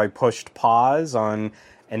thing. So I pushed pause on,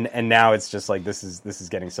 and now it's just like this is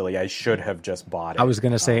getting silly. I should have just bought it. I was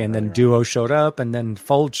going to say, and then Duo showed up, and then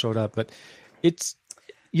Fold showed up, but it's,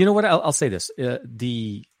 you know what? I'll say this: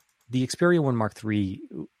 the Xperia 1 Mark III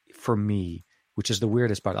for me, which is the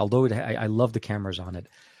weirdest part, although I love the cameras on it,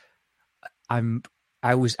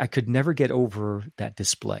 I could never get over that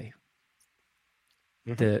display.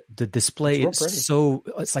 The display It's real is so,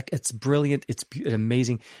 it's brilliant. It's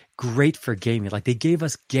amazing, great for gaming. Like they gave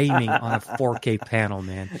us gaming on a 4K panel,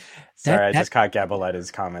 man. Sorry, I just caught Gaboletta's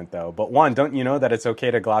comment though. But one, don't you know that it's okay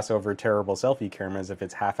to gloss over terrible selfie cameras if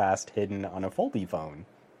it's half-assed hidden on a foldy phone?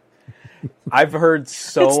 I've heard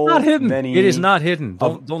so it's not hidden. many. It is not hidden.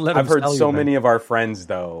 Don't let. I've heard so many of our friends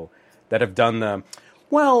though that have done the.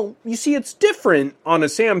 Well, you see, it's different on a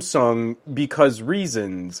Samsung because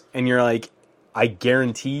reasons, and you're like, I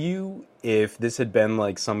guarantee you, if this had been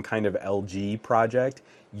like some kind of LG project,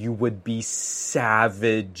 you would be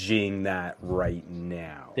savaging that right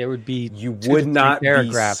now. There would be you would not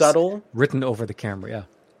be subtle written over the camera, yeah.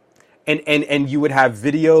 And you would have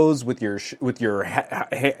videos with your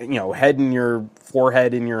head in your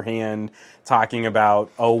forehead in your hand talking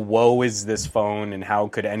about, oh, woe is this phone and how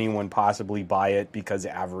could anyone possibly buy it because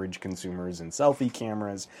average consumers and selfie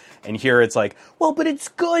cameras. And here it's like, well, but it's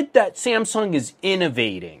good that Samsung is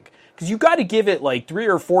innovating because you got to give it like 3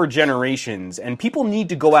 or 4 generations and people need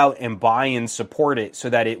to go out and buy and support it so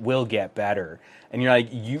that it will get better. And you're like,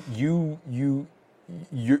 you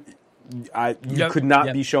could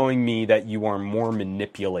not be showing me that you are more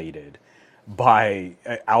manipulated by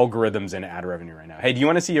algorithms and ad revenue right now. Hey, do you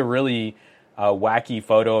want to see a really wacky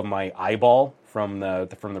photo of my eyeball from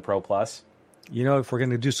the Pro Plus? You know, if we're going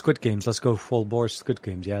to do Squid Games, let's go full bore Squid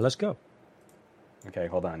Games. Yeah, let's go. Okay,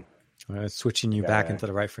 hold on. Switching you back into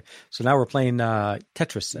the right frame. So now we're playing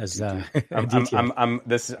Tetris as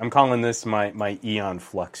I'm calling this my Eon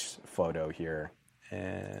Flux photo here.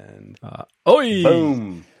 And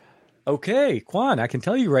boom. Okay, Quan, I can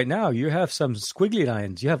tell you right now, you have some squiggly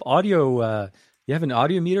lines. You have audio. You have an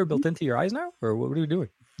audio meter built into your eyes now, or what are you doing?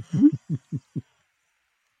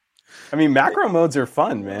 I mean, macro modes are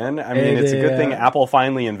fun, man. I mean, it's a good thing Apple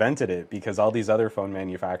finally invented it because all these other phone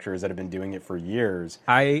manufacturers that have been doing it for years.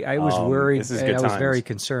 I was worried. I was very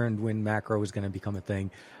concerned when macro was going to become a thing.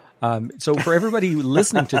 So for everybody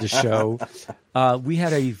listening to the show, we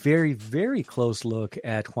had a very, very close look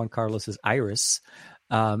at Juan Carlos's iris.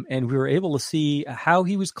 And we were able to see how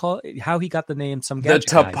he was called, how he got the name. Some gadget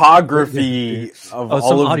the topography of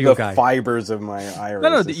all of the guy. Fibers of my iris.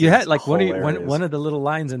 No, you had like one of the little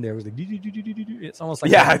lines in there was like. It's almost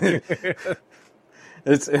like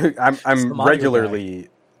I'm regularly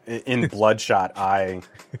in bloodshot eye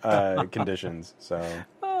conditions. So.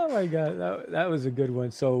 Oh my god, that was a good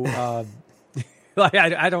one. So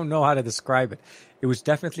I don't know how to describe it. It was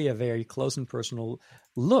definitely a very close and personal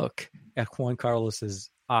look at Juan Carlos's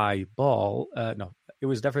eyeball. No, it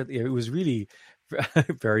was really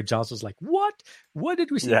Barry Johnson was like, what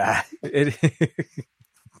did we see? Yeah.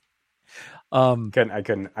 I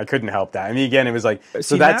couldn't help that. I mean, again, it was like,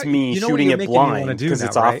 so that's me shooting it blind because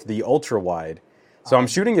it's off the ultra wide. So I'm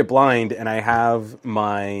shooting it blind and I have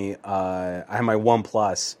my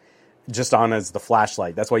OnePlus just on as the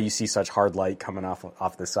flashlight. That's why you see such hard light coming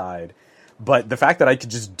off the side. But the fact that I could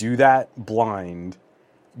just do that blind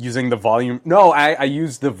using the volume... No, I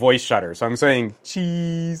use the voice shutter. So I'm saying,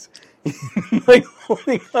 cheese. Like,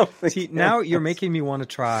 holding up the See, now you're making me want to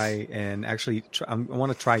try and actually... I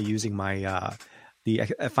want to try using my the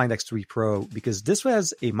Find X3 Pro because this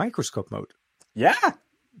has a microscope mode. Yeah.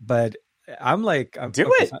 But I'm like...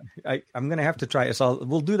 Do it. I'm going to have to try it. So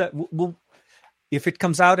we'll do that. We'll if it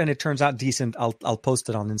comes out and it turns out decent, I'll post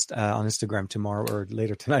it on Instagram tomorrow or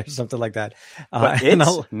later tonight or something like that. But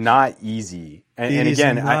it's not easy. And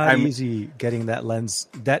again, I'm easy getting that lens.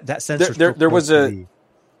 That sensor. There was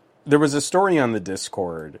a story on the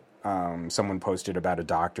Discord. Someone posted about a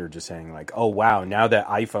doctor just saying like, "Oh wow, now that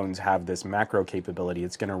iPhones have this macro capability,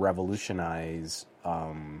 it's going to revolutionize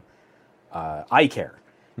eye care."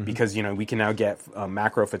 Because, we can now get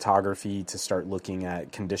macro photography to start looking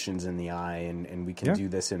at conditions in the eye, and we can do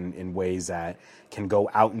this in ways that can go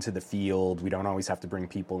out into the field. We don't always have to bring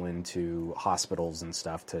people into hospitals and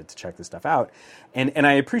stuff to check this stuff out. And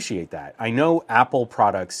I appreciate that. I know Apple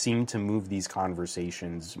products seem to move these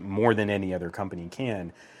conversations more than any other company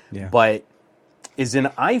can. Yeah. But is an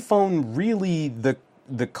iPhone really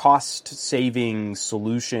the cost-saving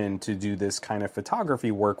solution to do this kind of photography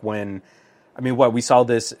work when... I mean, we saw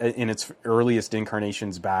this in its earliest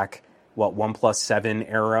incarnations back, OnePlus 7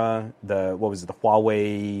 era, the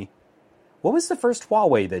Huawei... What was the first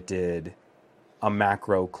Huawei that did a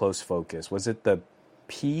macro close focus? Was it the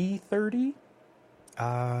P30?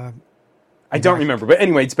 I don't remember, but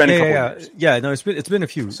anyway, it's been a couple years. Yeah, no, it's been a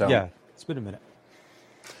few. So, yeah, it's been a minute.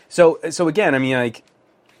 So again, I mean, like,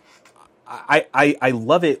 I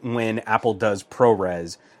love it when Apple does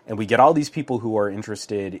ProRes, and we get all these people who are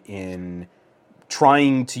interested in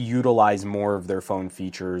trying to utilize more of their phone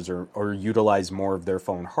features or utilize more of their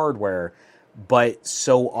phone hardware. but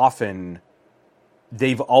so often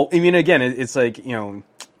I mean, again, it's like, you know,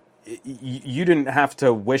 you didn't have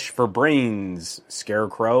to wish for brains,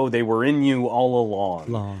 Scarecrow. They were in you all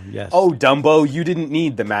along. Yes. Oh, Dumbo, you didn't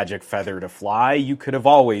need the magic feather to fly. You could have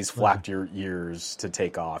always flapped your ears to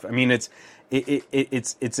take off. I mean, it's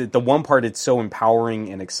the one part. It's so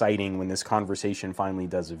empowering and exciting when this conversation finally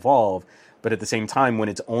does evolve. But at the same time, when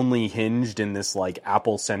it's only hinged in this like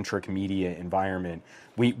Apple-centric media environment,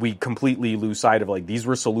 we completely lose sight of like these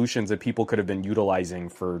were solutions that people could have been utilizing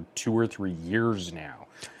for 2 or 3 years now.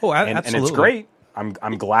 Oh, and it's great.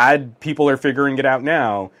 I'm glad people are figuring it out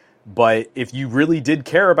now. But if you really did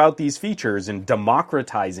care about these features and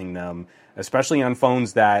democratizing them, especially on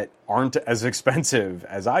phones that aren't as expensive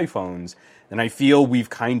as iPhones, then I feel we've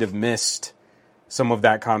kind of missed some of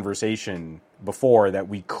that conversation before that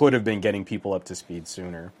we could have been getting people up to speed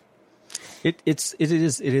sooner. It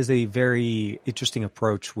is a very interesting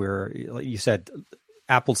approach where, like you said,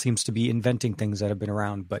 Apple seems to be inventing things that have been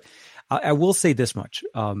around. But I will say this much: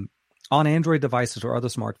 on Android devices or other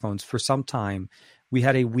smartphones, for some time we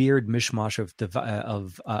had a weird mishmash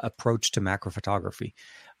of approach to macro photography.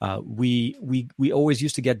 We always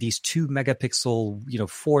used to get these 2 megapixel,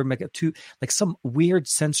 4 2, like some weird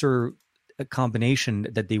sensor combination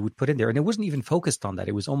that they would put in there, and it wasn't even focused on that.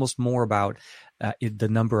 It was almost more about the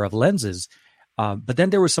number of lenses. But then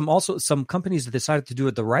there was some companies that decided to do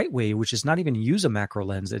it the right way, which is not even use a macro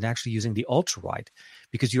lens and actually using the ultra wide,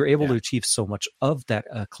 because you're able to achieve so much of that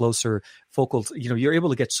closer focal. You're able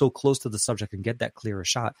to get so close to the subject and get that clearer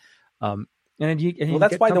shot. That's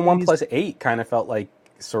why the OnePlus 8 kind of felt like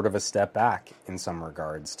sort of a step back in some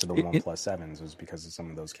regards to the OnePlus 7s, was because of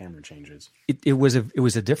some of those camera changes. It was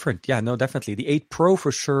a different, definitely. The 8 Pro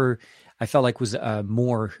for sure, I felt like was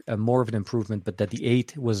more of an improvement, but that the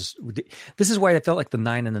 8 was. This is why I felt like the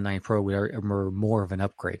 9 and the 9 Pro were more of an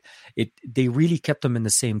upgrade. They really kept them in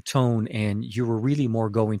the same tone, and you were really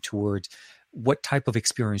more going towards what type of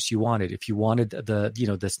experience you wanted. If you wanted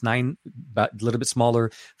this 9, but a little bit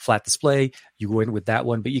smaller, flat display, you go in with that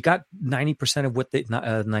one, but you got 90% of what the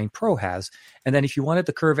 9 Pro has. And then if you wanted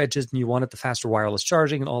the curve edges and you wanted the faster wireless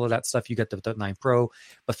charging and all of that stuff, you got the 9 Pro.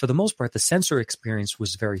 But for the most part, the sensor experience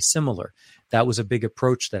was very similar. That was a big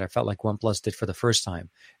approach that I felt like OnePlus did for the first time.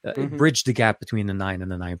 It bridged the gap between the 9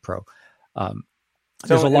 and the 9 Pro.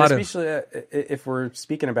 There's a lot especially if we're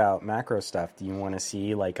speaking about macro stuff, do you want to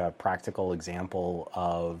see like a practical example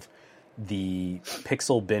of the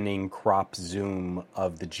pixel binning crop zoom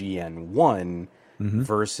of the GN1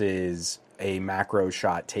 versus a macro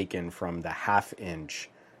shot taken from the 1/2-inch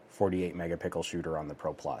 48 megapixel shooter on the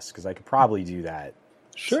Pro Plus? Because I could probably do that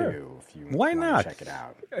too if you Why not check it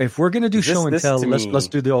out. If we're going to do show and tell, let's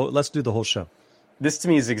do the whole show. This to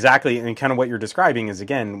me is exactly, and kind of what you're describing is,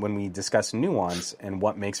 again, when we discuss nuance and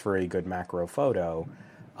what makes for a good macro photo,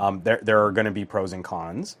 there are going to be pros and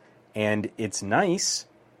cons, and it's nice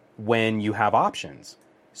when you have options.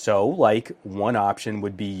 So, like, one option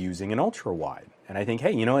would be using an ultra wide, and I think,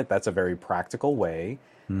 hey, you know what? That's a very practical way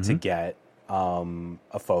to get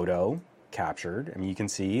a photo captured. I mean, you can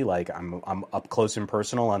see, like, I'm up close and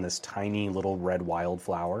personal on this tiny little red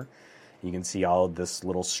wildflower. You can see all of this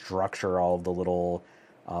little structure, all of the little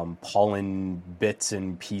pollen bits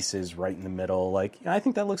and pieces right in the middle. Like, I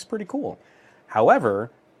think that looks pretty cool.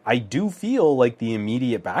 However, I do feel like the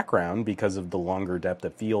immediate background, because of the longer depth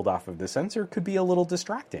of field off of the sensor, could be a little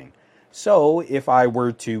distracting. So if I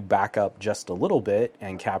were to back up just a little bit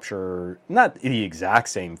and capture not the exact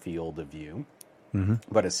same field of view,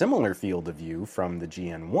 but a similar field of view from the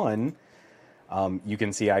GN1, you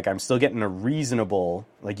can see like I'm still getting a reasonable,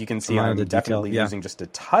 like you can see I'm definitely losing just a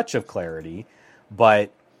touch of clarity, but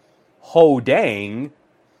ho dang,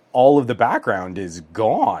 all of the background is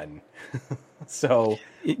gone. So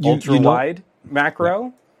ultra wide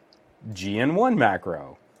macro, GN1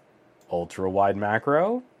 macro, ultra wide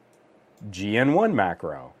macro, GN1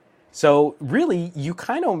 macro. So really you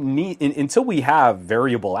kind of need, until we have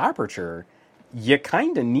variable aperture, you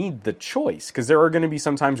kind of need the choice, because there are going to be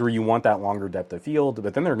some times where you want that longer depth of field,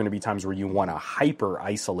 but then there are going to be times where you want to hyper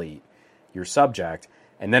isolate your subject.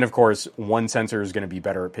 And then, of course, one sensor is going to be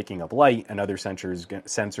better at picking up light, another sensor is going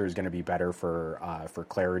to be better for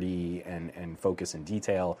clarity and focus and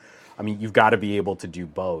detail. I mean, you've got to be able to do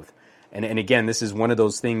both. And again, this is one of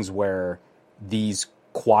those things where these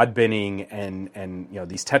quad binning and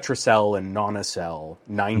these tetracell and nanocell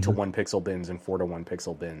 9 to 1 pixel bins and 4 to 1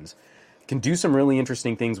 pixel bins can do some really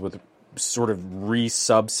interesting things with sort of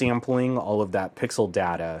re-subsampling all of that pixel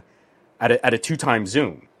data at a 2-time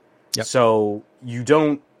zoom. Yep. So you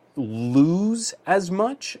don't lose as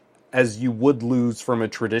much as you would lose from a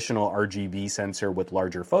traditional RGB sensor with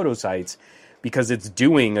larger photo sites, because it's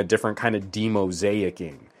doing a different kind of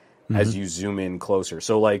demosaicing as you zoom in closer.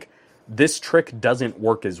 So like this trick doesn't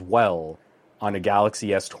work as well on a Galaxy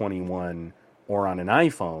S21 or on an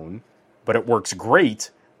iPhone, but it works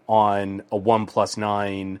great on a OnePlus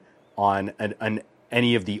 9, on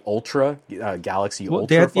any of the Ultra Galaxy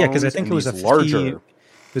Ultra phones. Yeah, because I think it was a 50, larger.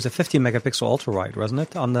 it was a 50 megapixel ultra wide, wasn't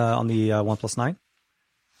it, on the OnePlus 9?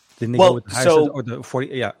 Didn't they go with the highest or the 40?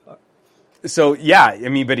 Yeah. So yeah, I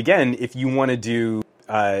mean, but again, if you want to do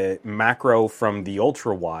macro from the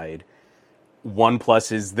ultra wide,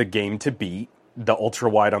 OnePlus is the game to beat. The ultra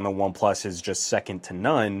wide on the OnePlus is just second to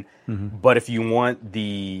none. But if you want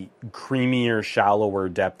the creamier, shallower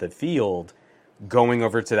depth of field, going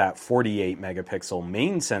over to that 48 megapixel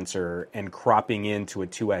main sensor and cropping into a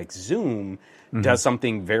 2x zoom does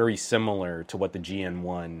something very similar to what the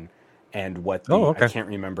GN1 and what the, I can't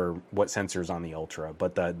remember what sensors on the Ultra,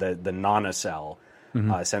 but the nanocell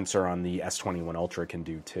sensor on the S21 Ultra can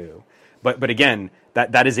do too. But again,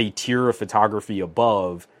 that is a tier of photography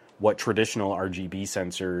above what traditional RGB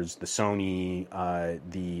sensors, the Sony,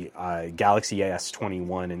 the Galaxy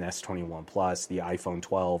S21 and S21 Plus, the iPhone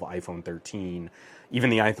 12, iPhone 13, even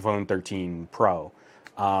the iPhone 13 Pro,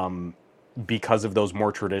 because of those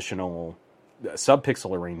more traditional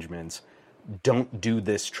subpixel arrangements, don't do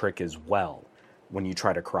this trick as well when you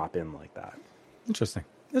try to crop in like that. Interesting.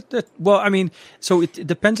 Well, I mean, so it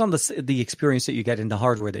depends on the experience that you get in the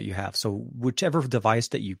hardware that you have. So whichever device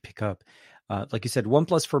that you pick up, like you said,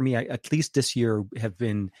 OnePlus for me, at least this year, have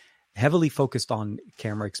been heavily focused on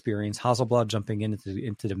camera experience. Hasselblad jumping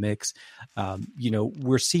into the mix.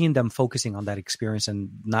 We're seeing them focusing on that experience, and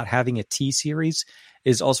not having a T series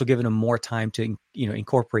is also giving them more time to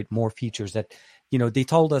incorporate more features that they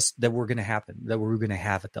told us that were going to happen, that we were going to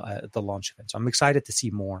have at the launch event. So I'm excited to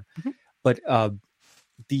see more. But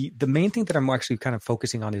the main thing that I'm actually kind of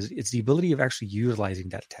focusing on is the ability of actually utilizing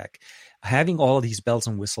that tech, having all of these bells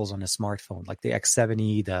and whistles on a smartphone, like the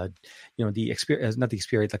X70, the Xperia, not the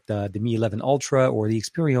Xperia, like the Mi 11 Ultra or the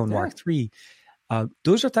Xperia Mark III.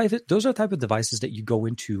 Those are type of devices that you go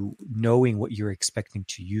into knowing what you're expecting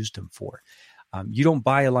to use them for. You don't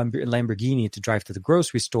buy a Lamborghini to drive to the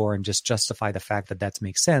grocery store and just justify the fact that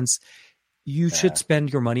makes sense. You should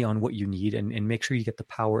spend your money on what you need and make sure you get the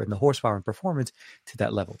power and the horsepower and performance to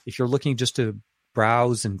that level. If you're looking just to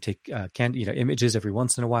browse and take images every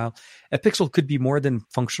once in a while, a Pixel could be more than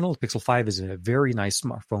functional. Pixel 5 is a very nice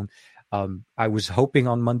smartphone. I was hoping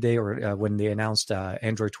on Monday or when they announced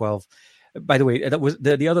Android 12. By the way, that was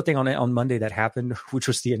the other thing on Monday that happened, which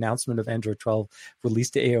was the announcement of Android 12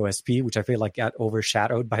 released to AOSP, which I feel like got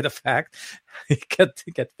overshadowed by the fact it got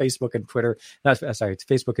Facebook and Twitter,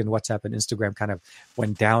 Facebook and WhatsApp and Instagram kind of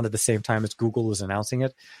went down at the same time as Google was announcing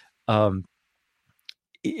it.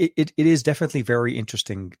 It is definitely very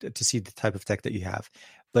interesting to see the type of tech that you have,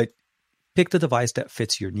 but pick the device that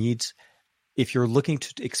fits your needs. If you're looking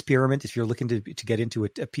to experiment, if you're looking to get into a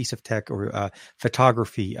piece of tech or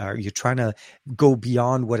photography, or you're trying to go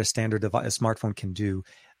beyond what a standard device, a smartphone can do,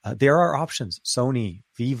 there are options. Sony,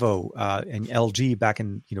 Vivo, and LG back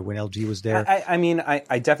in when LG was there.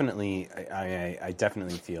 I definitely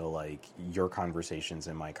feel like your conversations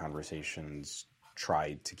and my conversations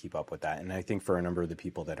tried to keep up with that, and I think for a number of the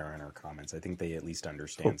people that are in our comments, I think they at least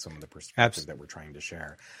understand some of the perspective that we're trying to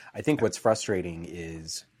share. I think what's frustrating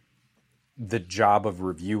is the job of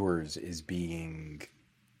reviewers is being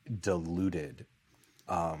diluted.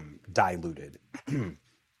 And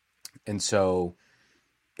so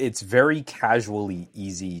it's very casually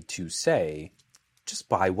easy to say, just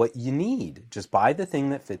buy what you need. Just buy the thing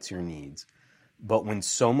that fits your needs. But when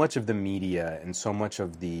so much of the media and so much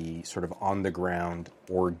of the sort of on-the-ground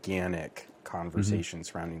organic conversation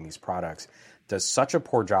surrounding these products does such a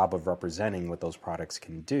poor job of representing what those products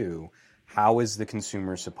can do, how is the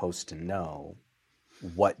consumer supposed to know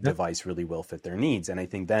what device really will fit their needs? And I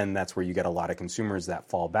think then that's where you get a lot of consumers that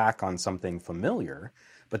fall back on something familiar,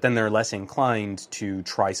 but then they're less inclined to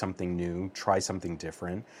try something new, try something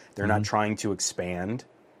different. They're not trying to expand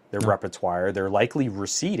their repertoire. They're likely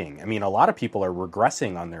receding. I mean, a lot of people are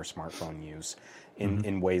regressing on their smartphone use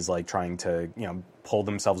in ways like trying to pull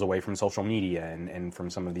themselves away from social media and from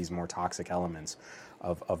some of these more toxic elements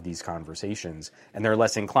of these conversations. And they're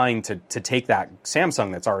less inclined to take that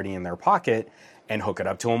Samsung that's already in their pocket and hook it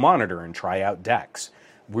up to a monitor and try out DeX.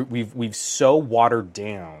 We've so watered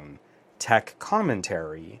down tech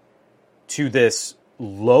commentary to this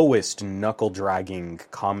lowest knuckle-dragging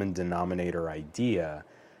common denominator idea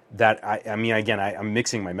that, I'm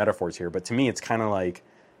mixing my metaphors here, but to me it's kind of like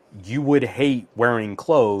you would hate wearing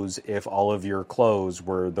clothes if all of your clothes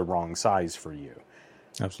were the wrong size for you.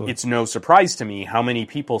 Absolutely. It's no surprise to me how many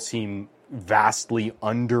people seem vastly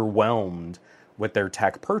underwhelmed with their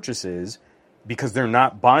tech purchases because they're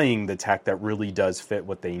not buying the tech that really does fit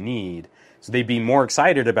what they need. So they'd be more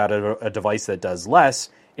excited about a device that does less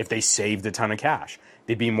if they saved a ton of cash.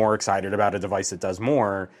 They'd be more excited about a device that does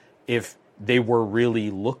more if they were really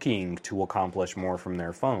looking to accomplish more from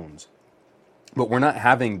their phones. But we're not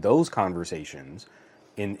having those conversations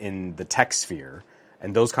in the tech sphere,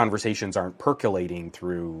 and those conversations aren't percolating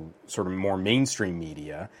through sort of more mainstream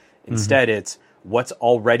media. Instead, it's what's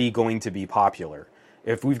already going to be popular.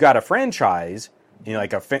 If we've got a franchise, you know,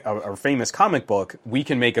 like a famous comic book, we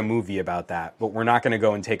can make a movie about that, but we're not going to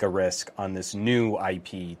go and take a risk on this new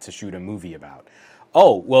IP to shoot a movie about.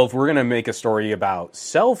 Oh, well, if we're going to make a story about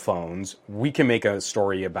cell phones, we can make a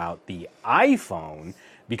story about the iPhone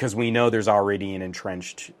because we know there's already an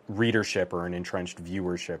entrenched readership or an entrenched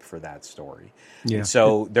viewership for that story. Yeah. And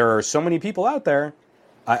so there are so many people out there.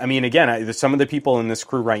 I mean, again, some of the people in this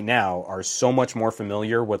crew right now are so much more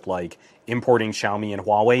familiar with like importing Xiaomi and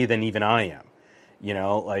Huawei than even I am. You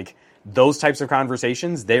know, like those types of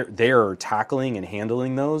conversations, they're tackling and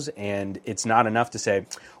handling those, and it's not enough to say,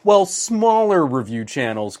 well, smaller review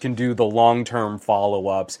channels can do the long-term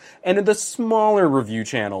follow-ups, and the smaller review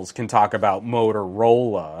channels can talk about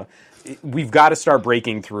Motorola. We've got to start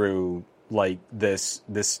breaking through like this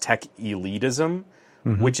tech elitism,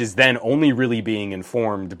 which is then only really being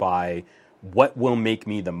informed by what will make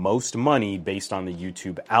me the most money based on the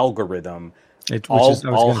YouTube algorithm.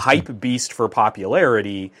 I'll hype beast for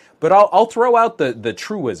popularity, but I'll throw out the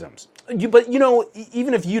truisms. But, you know,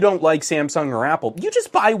 even if you don't like Samsung or Apple, you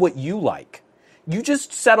just buy what you like. You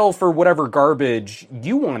just settle for whatever garbage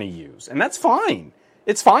you want to use, and that's fine.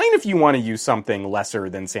 It's fine if you want to use something lesser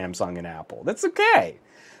than Samsung and Apple. That's okay.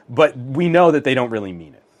 But we know that they don't really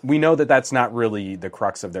mean it. We know that that's not really the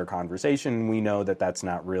crux of their conversation. We know that that's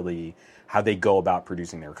not really how they go about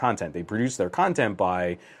producing their content. They produce their content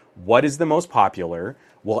by what is the most popular,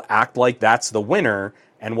 we'll act like that's the winner,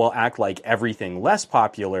 and we'll act like everything less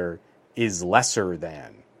popular is lesser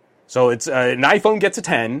than. So it's an iPhone gets a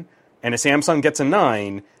 10, and a Samsung gets a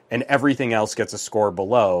 9, and everything else gets a score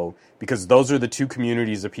below, because those are the two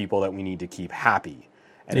communities of people that we need to keep happy.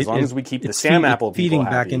 And as long as we keep the Sam Apple people feeding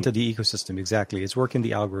happy, back into the ecosystem, exactly. It's working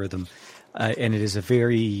the algorithm, and it is a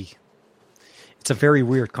very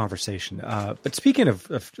weird conversation. But speaking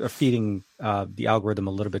of feeding the algorithm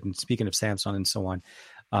a little bit, and speaking of Samsung and so on,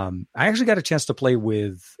 I actually got a chance to play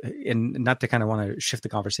with, and not to kind of want to shift the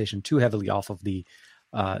conversation too heavily off of the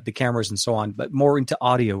cameras and so on, but more into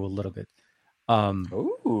audio a little bit. Got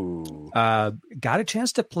a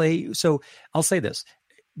chance to play. So I'll say this: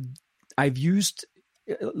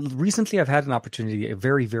 recently I've had an opportunity, I'm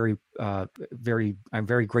very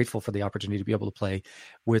grateful for the opportunity to be able to play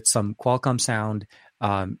with some Qualcomm sound,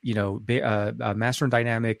 master and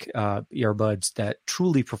dynamic earbuds that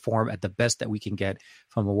truly perform at the best that we can get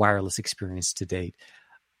from a wireless experience to date.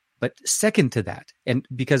 But second to that, and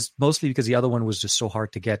mostly because the other one was just so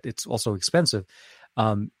hard to get, it's also expensive.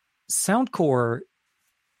 Soundcore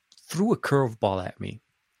threw a curveball at me.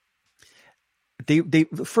 They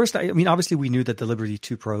first, I mean, obviously we knew that the Liberty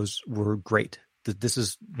 2 Pros were great. This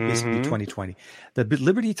is basically 2020. The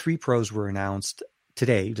Liberty 3 Pros were announced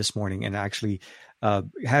this morning, and actually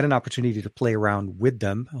had an opportunity to play around with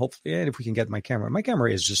them. Hopefully, and if we can get my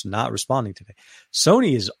camera is just not responding today.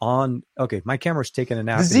 Sony is on. Okay, my camera's taking a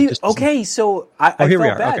nap. So I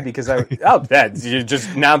felt bad because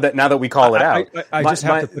just now that we call it out, I just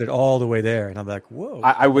have to put it all the way there, and I'm like, whoa.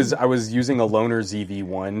 I was using a loaner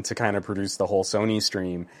ZV-1 to kind of produce the whole Sony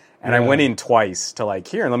stream, and I went in twice to like,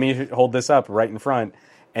 here, let me hold this up right in front,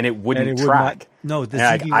 and it wouldn't track. No, the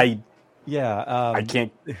ZV-1. I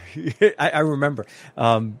can't. I remember.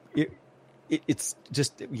 It's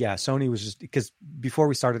just, Sony was just, because before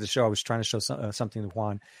we started the show, I was trying to show something to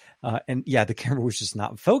Juan, and the camera was just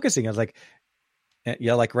not focusing. I was like,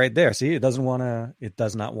 like right there. See, it does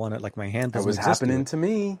not want it. Like my hand. That was happening to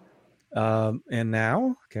me. And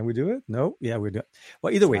now, can we do it? No. Yeah, we're doing.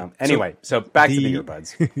 Well, either way. Anyway, so back to the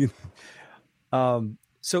earbuds.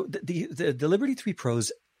 So the Liberty 3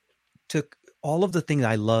 Pros took all of the things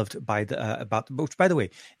I loved which, by the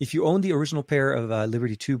way, if you own the original pair of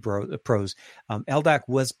Liberty 2 Pros, LDAC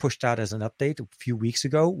was pushed out as an update a few weeks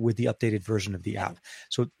ago with the updated version of the app.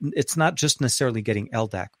 So it's not just necessarily getting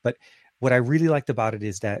LDAC, but what I really liked about it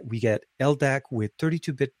is that we get LDAC with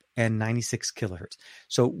 32-bit and 96 kilohertz.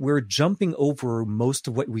 So we're jumping over most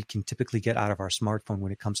of what we can typically get out of our smartphone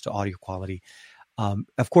when it comes to audio quality.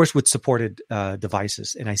 Of course, with supported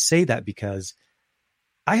devices. And I say that because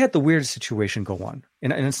I had the weirdest situation go on,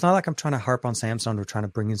 and it's not like I'm trying to harp on Samsung or trying to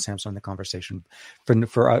bring in Samsung in the conversation for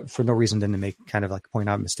no reason than to make kind of like point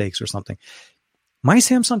out mistakes or something. My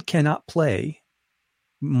Samsung cannot play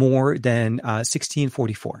more than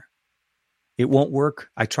 1644. It won't work.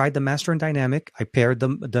 I tried the Master and Dynamic. I paired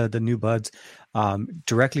the new buds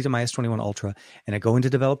directly to my S21 Ultra, and I go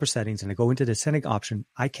into developer settings and I go into the setting option.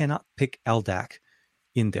 I cannot pick LDAC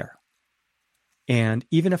in there. And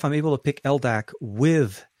even if I'm able to pick LDAC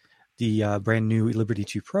with the brand new Liberty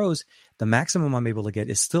 2 Pros, the maximum I'm able to get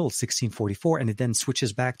is still 1644, and it then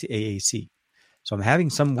switches back to AAC. So I'm having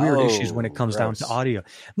some weird issues when it comes down to audio.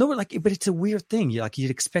 No, but it's a weird thing.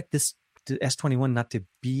 You'd expect this the S21 not to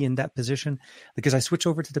be in that position, because I switch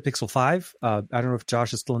over to the Pixel 5. I don't know if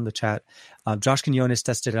Josh is still in the chat. Josh Quinones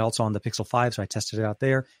tested it also on the Pixel 5, so I tested it out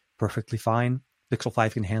there. Perfectly fine. Pixel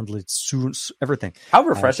 5 can handle it soon, everything. How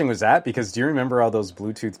refreshing was that? Because do you remember all those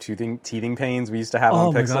Bluetooth teething pains we used to have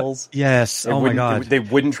on Pixels? Yes. My God. They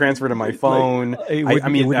wouldn't transfer to my phone. They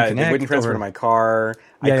wouldn't transfer to my car.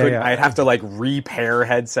 I'd have to like repair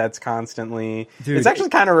headsets constantly. Dude, it's actually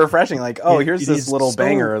kind of refreshing. Like, here's this little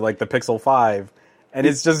banger, like the Pixel 5, and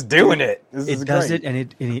it's just doing it. It does it, and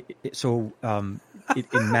it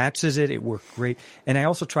matches it. It worked great. And I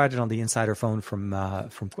also tried it on the Insider phone from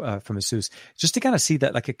Asus, just to kind of see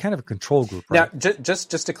that, like a kind of a control group. Right? Now,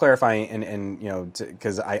 just to clarify, and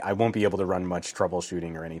because I won't be able to run much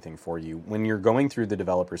troubleshooting or anything for you. When you're going through the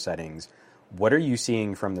developer settings, what are you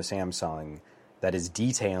seeing from the Samsung that is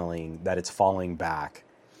detailing that it's falling back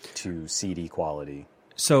to CD quality?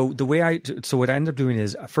 So what I end up doing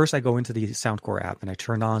is, first I go into the Soundcore app and I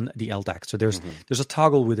turn on the LDAC. So there's a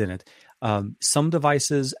toggle within it. Some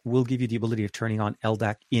devices will give you the ability of turning on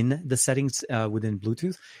LDAC in the settings within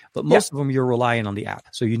Bluetooth, but most of them you're relying on the app.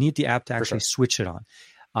 So you need the app to actually switch it on.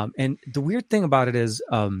 And the weird thing about it is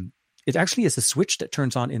it actually is a switch that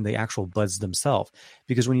turns on in the actual buds themselves,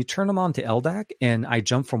 because when you turn them on to LDAC and I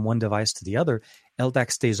jump from one device to the other,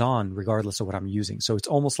 LDAC stays on regardless of what I'm using. So it's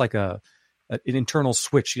almost like an internal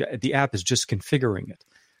switch. The app is just configuring it.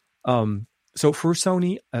 So for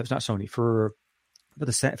Sony, for the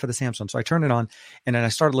Samsung, so I turn it on and then I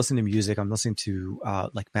started listening to music. I'm listening to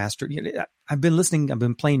like Master. I've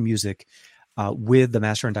been playing music with the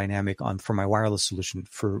Master and Dynamic for my wireless solution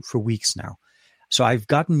for weeks now. So I've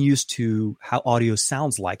gotten used to how audio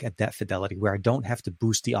sounds like at that fidelity, where I don't have to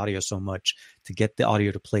boost the audio so much to get the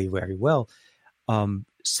audio to play very well.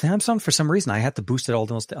 Samsung, for some reason, I had to boost it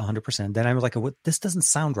almost to 100%. Then I was like, this doesn't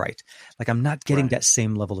sound right. Like I'm not getting that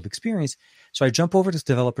same level of experience. So I jump over to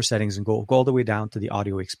developer settings and go all the way down to the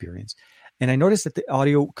audio experience. And I noticed that the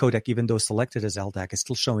audio codec, even though selected as LDAC, is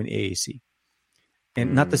still showing AAC.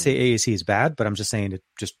 And not to say AAC is bad, but I'm just saying it's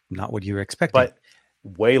just not what you're expecting. But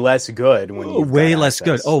way less good when you way less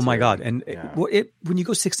good. Oh my God. And when you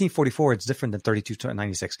go 1644, it's different than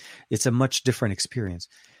 3296. It's a much different experience.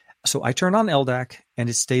 So I turn on LDAC and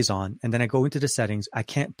it stays on. And then I go into the settings. I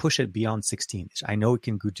can't push it beyond 16. I know it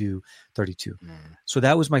can go do 32. So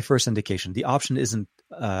that was my first indication. The option isn't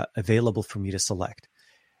available for me to select.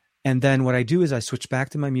 And then what I do is I switch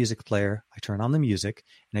back to my music player. I turn on the music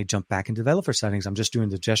and I jump back into developer settings. I'm just doing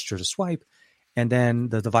the gesture to swipe. And then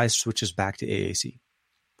the device switches back to AAC.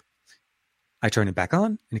 I turn it back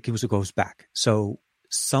on and it goes back. So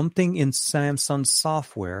something in Samsung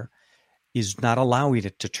software is not allowing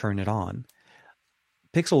it to turn it on.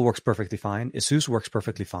 Pixel works perfectly fine. Asus works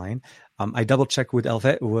perfectly fine. I double checked with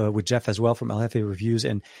Jeff as well from LFA Reviews,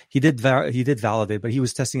 and he did validate, but he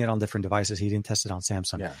was testing it on different devices. He didn't test it on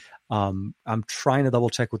Samsung. Yeah. I'm trying to double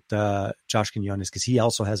check with Josh Quinones because he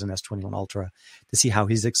also has an S21 Ultra to see how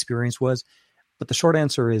his experience was. But the short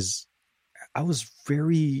answer is, I was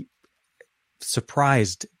very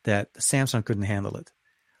surprised that Samsung couldn't handle it.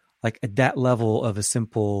 Like at that level of a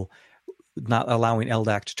simple, not allowing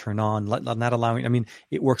LDAC to turn on, not allowing. I mean,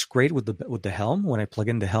 it works great with the Helm when I plug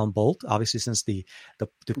in the Helm bolt. Obviously, since the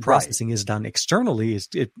processing is done externally,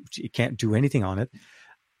 it can't do anything on it.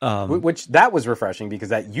 Which that was refreshing because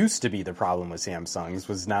that used to be the problem with Samsung's,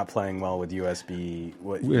 was not playing well with USB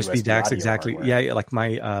DACs. Exactly. Hardware. Yeah, like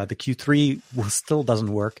my the Q3 still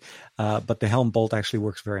doesn't work, but the Helm bolt actually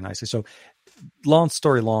works very nicely. So, long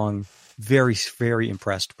story long, very, very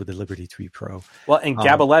impressed with the Liberty 3 Pro. Well, and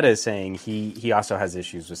Gabaletta is saying he also has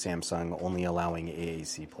issues with Samsung only allowing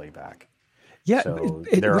AAC playback. Yeah, so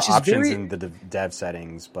there are options in the dev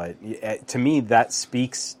settings, but to me that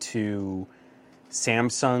speaks to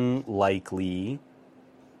Samsung likely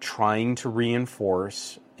trying to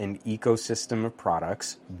reinforce an ecosystem of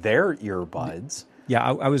products. Their earbuds,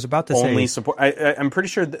 I was about to only say support. I'm pretty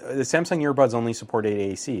sure the Samsung earbuds only support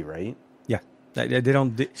AAC, right? Yeah. They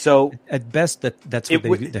don't. So at best, that's what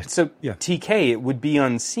they do. So yeah. TK, it would be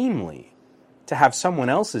unseemly to have someone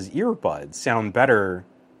else's earbuds sound better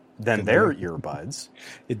than their earbuds.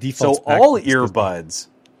 So all earbuds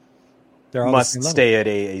must stay at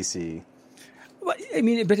AAC. I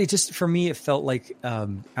mean, but it just, for me, it felt like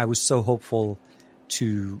I was so hopeful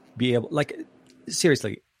to be able, like,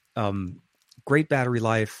 seriously, great battery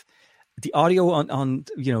life. The audio on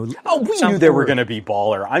we knew they were going to be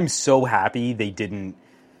baller. I'm so happy they didn't.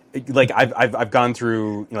 Like, I've gone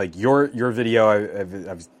through, like, your video.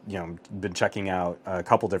 I've been checking out a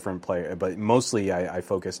couple different players, but mostly I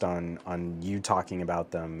focused on you talking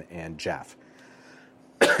about them and Jeff.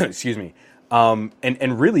 Excuse me.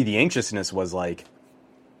 And really the anxiousness was like,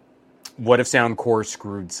 what if Soundcore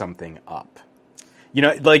screwed something up? You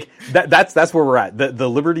know, like that's where we're at. The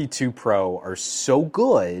Liberty 2 Pro are so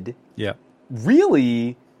good. Yeah.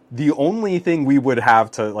 Really, the only thing we would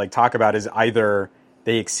have to, like, talk about is either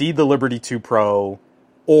they exceed the Liberty 2 Pro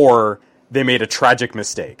or they made a tragic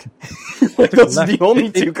mistake. Like, those are the only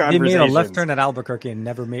two conversations. They made a left turn at Albuquerque and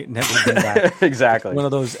never been back. Exactly. One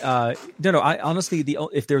of those. No. I honestly,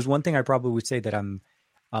 if there's one thing I probably would say that I'm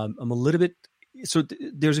a little bit. So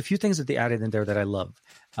there's a few things that they added in there that I love.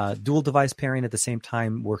 Dual device pairing at the same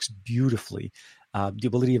time works beautifully. The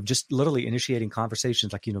ability of just literally initiating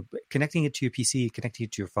conversations, like, connecting it to your PC, connecting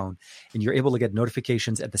it to your phone, and you're able to get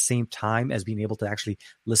notifications at the same time as being able to actually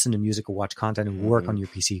listen to music or watch content and work on your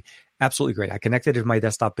PC. Absolutely great. I connected it to my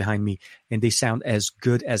desktop behind me, and they sound as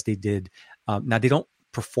good as they did. Now, they don't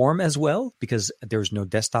perform as well because there's no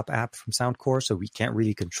desktop app from Soundcore, so we can't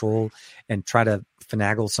really control and try to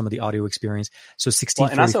finagle some of the audio experience. So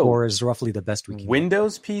 1644 is roughly the best we can.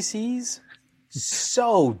 Windows PCs?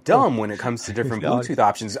 So dumb when it comes to different Bluetooth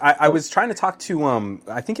options. I was trying to talk to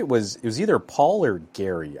I think it was either Paul or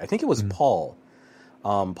Gary. I think it was Paul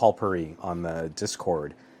Puri on the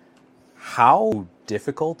Discord. How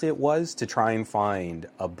difficult it was to try and find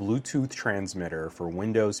a Bluetooth transmitter for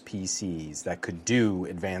Windows PCs that could do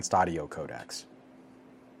advanced audio codecs.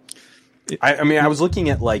 I mean, I was looking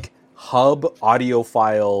at, like, hub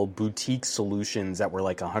audiophile boutique solutions that were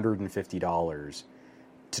like $150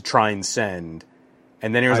 to try and send.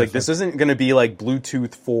 And then it was like, this isn't going to be like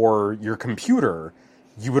Bluetooth for your computer.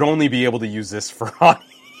 You would only be able to use this for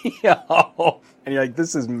audio. And you're like,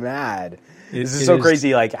 this is mad. This is so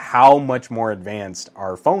crazy, like, how much more advanced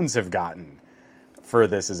our phones have gotten for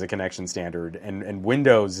this as a connection standard. And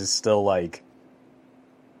Windows is still like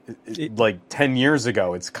 10 years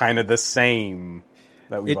ago. It's kind of the same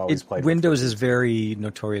that we've always played with. Windows is very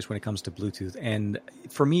notorious when it comes to Bluetooth. And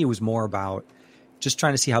for me, it was more about just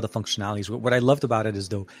trying to see how the functionalities. What I loved about it is,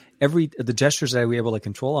 though, the gestures that we were able to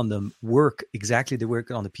control on them work exactly the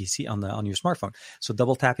work on the PC on your smartphone. So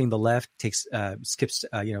double tapping the left skips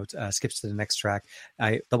to the next track.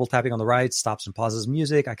 Double tapping on the right stops and pauses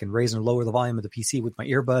music. I can raise and lower the volume of the PC with my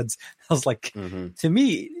earbuds. I was like, to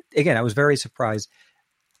me, again, I was very surprised.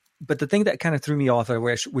 But the thing that kind of threw me off,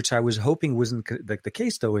 which I was hoping wasn't the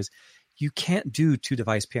case, though, is you can't do two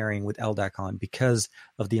device pairing with LDAC on because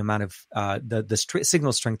of the amount of the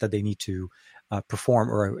signal strength that they need to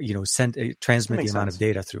perform or transmit the amount of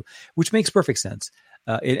data through, which makes perfect sense.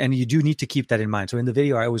 And you do need to keep that in mind. So in the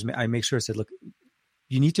video, I make sure I said, look,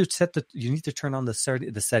 you need to turn on the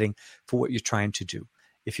setting for what you're trying to do.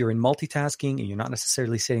 If you're in multitasking and you're not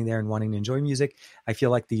necessarily sitting there and wanting to enjoy music, I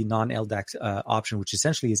feel like the non-LDAC option, which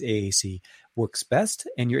essentially is AAC, works best,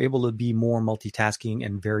 and you're able to be more multitasking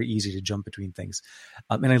and very easy to jump between things.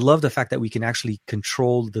 And I love the fact that we can actually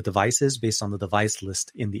control the devices based on the device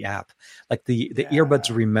list in the app. Like the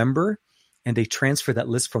earbuds remember, and they transfer that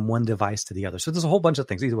list from one device to the other. So there's a whole bunch of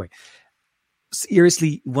things. Either way,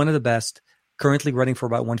 seriously, one of the best. Currently running for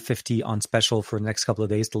about $150 on special for the next couple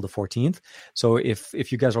of days till the 14th. So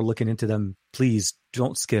if you guys are looking into them, please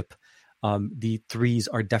don't skip. The 3s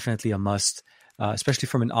are definitely a must, especially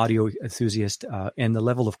from an audio enthusiast, and the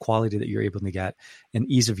level of quality that you're able to get and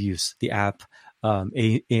ease of use. The app,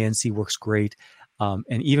 ANC works great.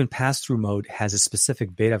 And even pass-through mode has a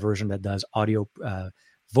specific beta version that does audio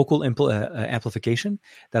vocal amplification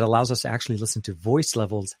that allows us to actually listen to voice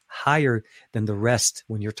levels higher than the rest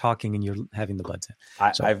when you're talking and you're having the buds in.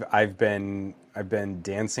 I've been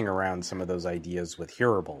dancing around some of those ideas with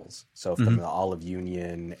hearables. So from the Olive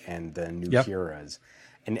Union and the new Hearas,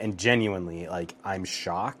 and genuinely, like, I'm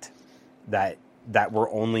shocked that we're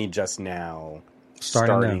only just now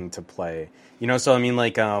starting to play. So I mean,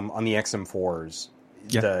 like, on the XM4s.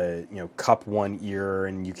 The cup one ear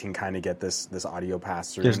and you can kind of get this audio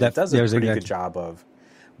pass through. It does a pretty good job of,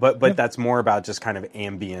 but that's more about just kind of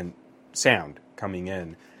ambient sound coming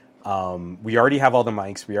in. We already have all the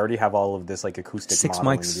mics. We already have all of this like acoustic Six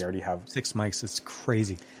modeling. mics. We already have 6 mics. It's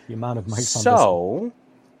crazy. The amount of mics on this. So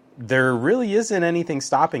there really isn't anything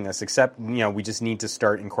stopping us except, we just need to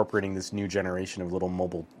start incorporating this new generation of little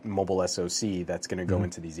mobile SoC that's going to go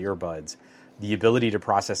into these earbuds. The ability to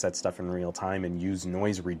process that stuff in real time and use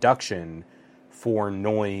noise reduction for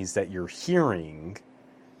noise that you're hearing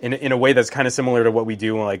in a way that's kind of similar to what we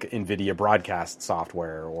do in like NVIDIA broadcast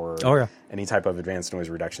software or any type of advanced noise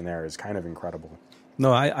reduction there is kind of incredible.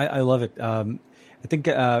 No, I love it. I think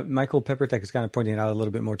Michael Peppertech is kind of pointing it out a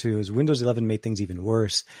little bit more too, is Windows 11 made things even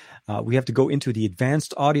worse. We have to go into the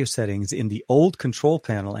advanced audio settings in the old control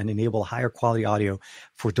panel and enable higher quality audio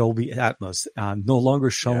for Dolby Atmos, no longer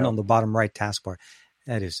shown on the bottom right taskbar.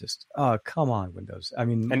 That is just, come on, Windows. I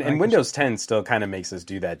mean, and Windows 10 still kind of makes us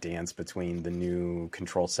do that dance between the new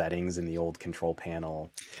control settings and the old control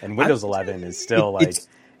panel. And Windows 11 is still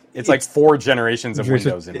it's like 4 generations of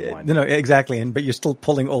Windows in one. No, exactly. But you're still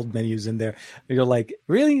pulling old menus in there. You're like,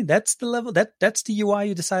 really? That's the level? That's the UI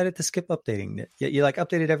you decided to skip updating. You like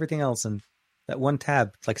updated everything else, and that one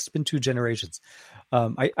tab, like it's been 2 generations.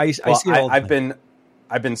 I see it all the time.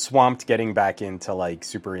 I've been swamped getting back into like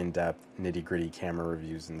super in-depth nitty-gritty camera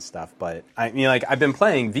reviews and stuff. But I mean, like I've been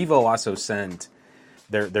playing. Vivo also sent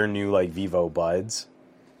their new like Vivo buds.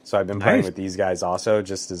 So I've been playing with these guys also,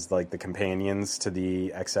 just as like the companions to the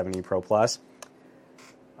X70 Pro Plus.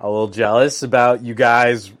 A little jealous about you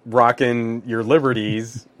guys rocking your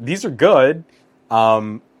Liberties. These are good, but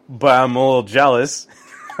I'm a little jealous.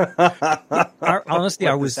 Honestly,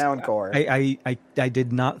 I was Soundcore. I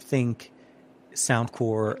did not think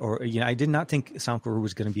Soundcore I did not think Soundcore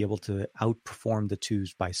was going to be able to outperform the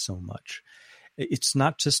 2s by so much. It's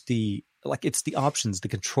not just it's the options, the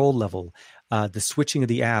control level, the switching of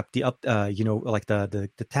the app, the up, like the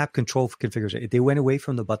tap control configuration. They went away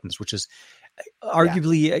from the buttons, which is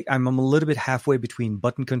arguably I'm a little bit halfway between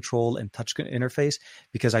button control and touch interface,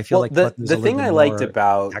 because I feel like the thing I liked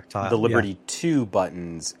about tactile. the Liberty 2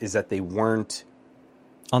 buttons is that they weren't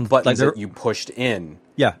on buttons that you pushed in.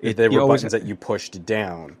 Yeah, they were buttons that you pushed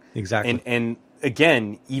down. Exactly. And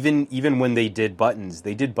again, even when they did buttons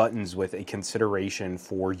with a consideration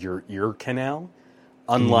for your ear canal,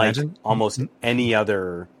 unlike almost any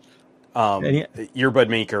other earbud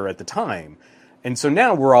maker at the time. And so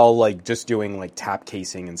now we're all like just doing like tap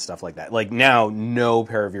casing and stuff like that. Like now, no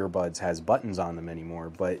pair of earbuds has buttons on them anymore.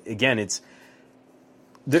 But again,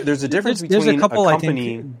 there's a difference between there's a couple, a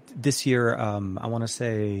company. I think this year, I want to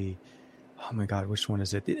say, oh my God, which one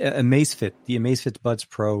is it? Amazfit, the Amazfit Buds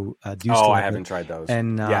Pro. I haven't tried those.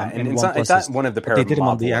 And it's not one of the pair of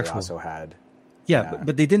models they also had. Yeah,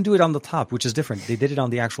 but they didn't do it on the top, which is different. They did it on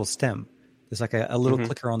the actual stem. There's like a little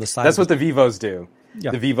clicker on the side. That's what the Vivos do.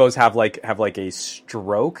 Yeah. The Vivos have like a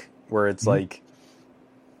stroke where it's like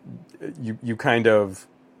you kind of,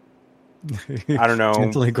 I don't know,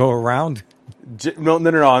 gently go around. No,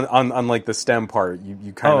 on like the stem part,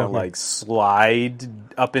 you kind of like slide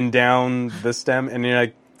up and down the stem, and you're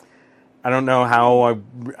like, I don't know how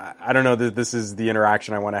I don't know that this is the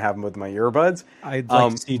interaction I want to have with my earbuds. I'd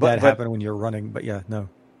like to see that happen when you're running, but yeah, no.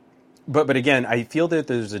 But again, I feel that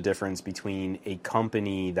there's a difference between a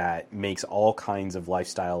company that makes all kinds of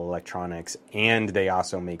lifestyle electronics and they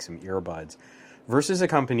also make some earbuds versus a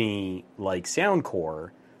company like Soundcore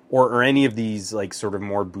or any of these like sort of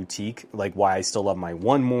more boutique, like why I still love my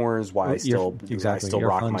One Mores, why I still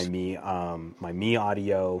rock my Mi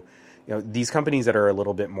Audio. You know, these companies that are a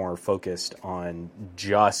little bit more focused on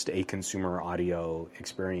just a consumer audio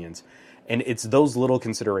experience, and it's those little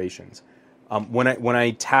considerations. When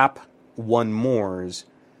I tap One Mores,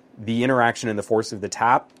 the interaction and the force of the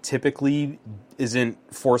tap typically isn't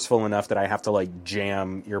forceful enough that I have to like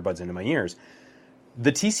jam earbuds into my ears.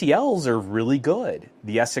 The TCLs are really good.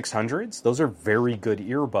 The S600s, those are very good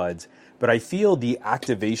earbuds, but I feel the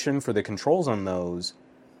activation for the controls on those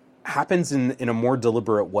happens in a more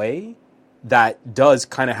deliberate way that does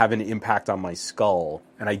kind of have an impact on my skull,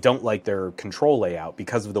 and I don't like their control layout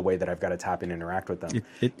because of the way that I've got to tap and interact with them.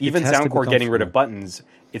 Even Soundcore getting rid of buttons,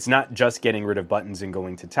 it's not just getting rid of buttons and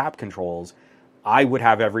going to tap controls. I would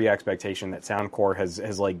have every expectation that Soundcore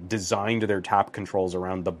has like designed their tap controls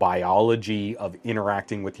around the biology of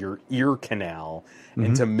interacting with your ear canal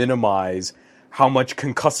and to minimize how much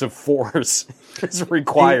concussive force is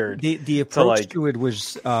required. The approach to it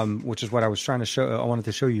was, which is what I was trying to show. I wanted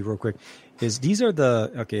to show you real quick. Is these are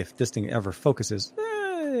if this thing ever focuses,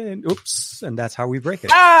 oops, and that's how we break it.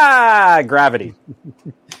 Gravity.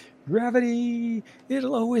 Gravity,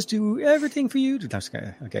 it'll always do everything for you.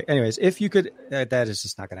 Okay. Anyways, if you could, that is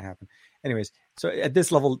just not going to happen. Anyways, so at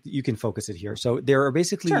this level, you can focus it here. So there are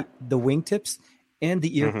basically the wingtips and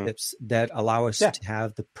the ear tips that allow us to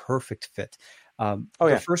have the perfect fit.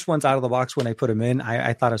 The first ones out of the box, when I put them in,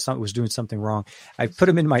 I thought was doing something wrong. I put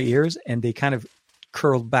them in my ears and they kind of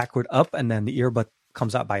curled backward up, and then the earbud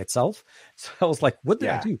comes out by itself. So I was like, what did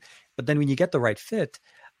I do? But then when you get the right fit,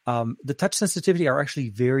 the touch sensitivity are actually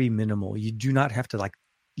very minimal. You do not have to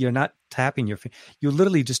you're not tapping your finger. You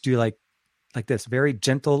literally just do like this, very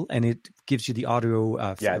gentle, and it gives you the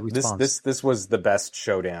audio response. This was the best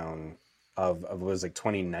showdown of it was like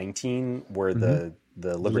 2019, where the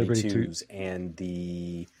Liberty 2s and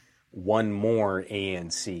the one more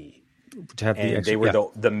ANC. They were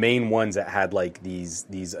the main ones that had like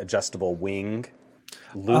these adjustable wing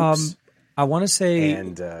loops. I want to say,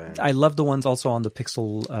 and I love the ones also on the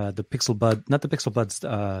Pixel Bud, not the Pixel Buds,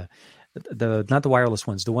 not the wireless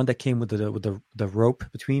ones, the one that came with the rope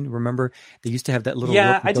between. Remember, they used to have that little rope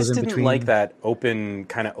that I just goes in didn't between. like that open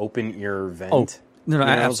ear vent. Oh. No,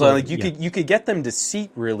 absolutely. So like you could get them to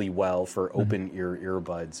seat really well for open ear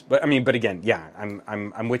earbuds, but again,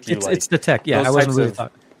 I'm with you. It's the tech, I wasn't really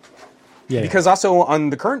thought. Because also on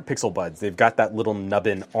the current Pixel Buds, they've got that little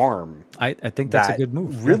nubbin arm. I think that's a good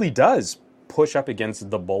move. Really does push up against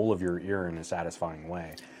the bowl of your ear in a satisfying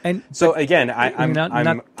way. And so again,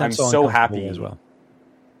 I'm so happy as well.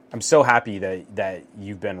 I'm so happy that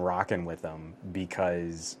you've been rocking with them,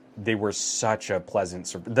 because they were such a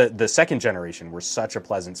pleasant. The second generation were such a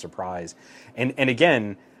pleasant surprise, and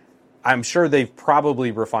again, I'm sure they've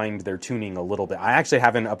probably refined their tuning a little bit. I actually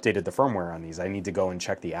haven't updated the firmware on these. I need to go and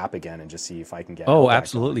check the app again and just see if I can get. Oh, LDAC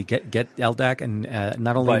absolutely! Get LDAC, and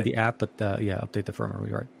not only the app, but update the firmware.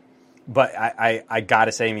 You're right. But I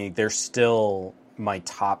gotta say, they're still my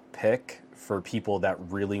top pick for people that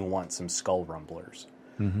really want some skull rumblers,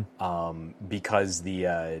 because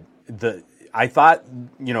I thought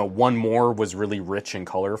one more was really rich and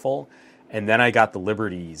colorful, and then I got the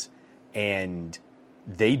Liberties, and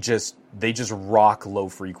they just rock low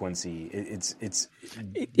frequency.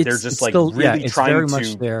 They're just like still, really trying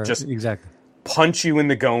to just exactly punch you in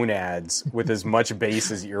the gonads with as much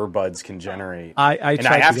bass as earbuds can generate. I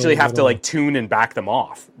actually have to like tune and back them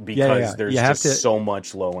off, because there's just so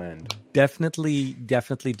much low end. Definitely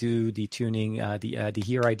do the tuning, the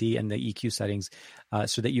Hear ID and the EQ settings,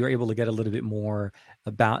 so that you're able to get a little bit more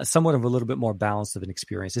somewhat of a little bit more balance of an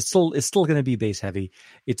experience. It's still going to be bass heavy.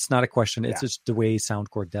 It's not a question. It's just the way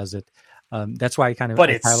Soundcore does it. That's why I titled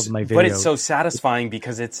my video. But it's so satisfying,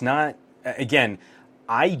 because it's not, again,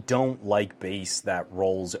 I don't like bass that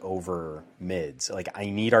rolls over mids. Like, I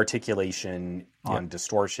need articulation on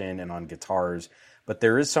distortion and on guitars, but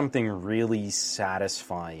there is something really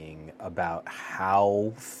satisfying about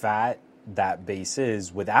how fat that bass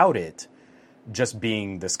is without it just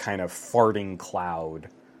being this kind of farting cloud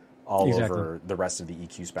all over the rest of the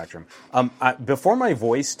EQ spectrum. Before my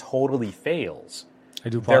voice totally fails,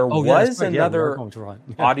 there was another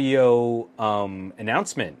audio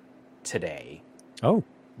announcement today. Oh,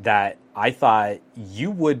 that I thought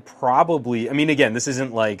you would probably. Again, this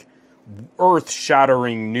isn't like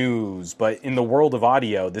earth-shattering news, but in the world of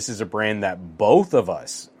audio, this is a brand that both of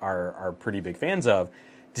us are pretty big fans of.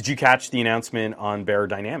 Did you catch the announcement on BoOW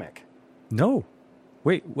Dynamic? No.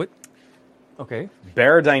 Wait, what? Okay.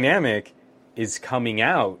 BoOW Dynamic is coming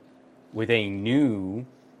out with a new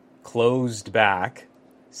closed-back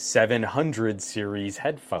 700 series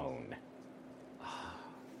headphone.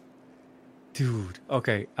 Dude,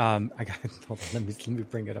 okay. I got. Hold on. Let me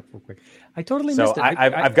bring it up real quick. I totally missed it.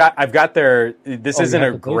 I've got their. This isn't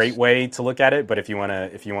a great way to look at it, but if you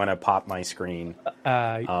wanna pop my screen,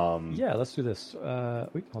 let's do this.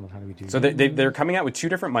 Wait, hold on. How do we do? So they're coming out with two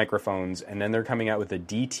different microphones, and then they're coming out with a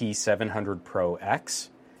DT 700 Pro X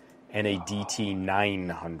and a DT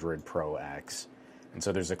 900 Pro X. And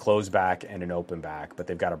so there's a closed back and an open back, but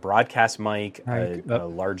they've got a broadcast mic, a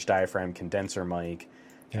large diaphragm condenser mic.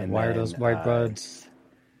 And wire those wide buds.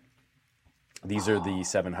 These are the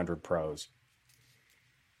 700 Pros.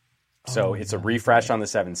 So it's a refresh on the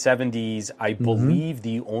 770s. I believe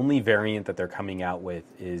the only variant that they're coming out with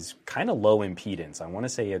is kind of low impedance. I want to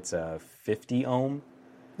say it's a 50 ohm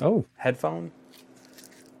headphone.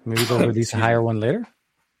 Maybe they'll release a higher one later?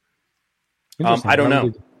 I don't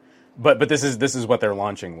know. But this is what they're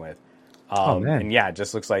launching with. And it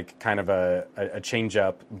just looks like kind of a change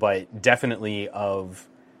up, but definitely of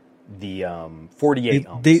the 48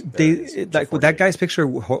 ohms. Like with that guy's picture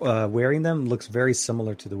wearing them looks very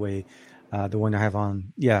similar to the way the one I have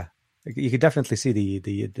on. Yeah, you could definitely see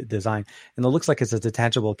the design, and it looks like it's a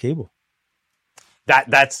detachable cable.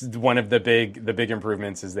 That's one of the big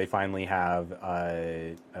improvements is they finally have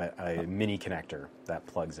a mini connector that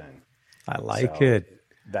plugs in. I like it.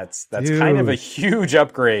 That's kind of a Dude. huge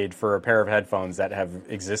upgrade for a pair of headphones that have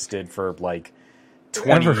existed for like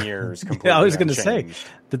 20 Ever. years Yeah, I completely was going to say, unchanged.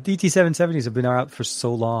 the DT770s have been out for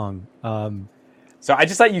so long. So I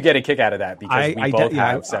just thought you get a kick out of that because we both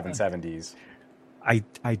Yeah, have 770s.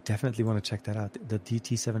 I definitely want to check that out. The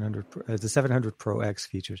DT700, the 700 Pro X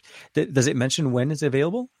features. Does it mention when it's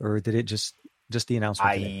available, or did it just the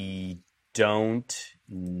announcement today? I don't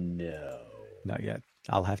know. Not yet.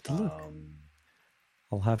 I'll have to look. Um,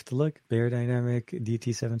 I'll have to look. Bear Dynamic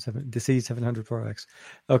DT77, the C700 Pro X.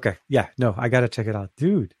 Okay, yeah, no, I got to check it out,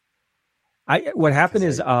 dude. What happened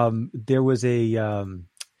is there was a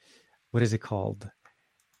what is it called?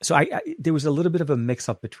 So there was a little bit of a mix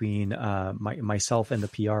up between myself and the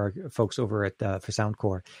PR folks over at for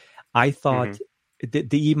Soundcore. I thought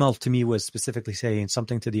the email to me was specifically saying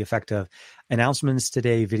something to the effect of announcements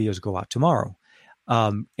today, videos go out tomorrow.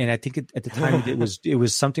 And I think at the time it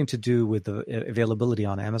was something to do with the availability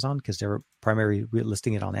on Amazon because they were primarily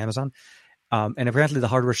listing it on Amazon. And apparently the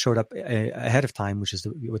hardware showed up ahead of time, which is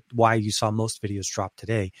why you saw most videos drop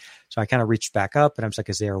today. So I kind of reached back up and I was like,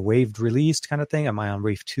 is there a waived released kind of thing? Am I on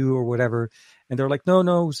wave 2 or whatever? And they're like,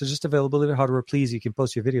 no, so just availability of hardware, please, you can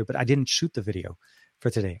post your video. But I didn't shoot the video for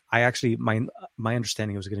today. I actually, my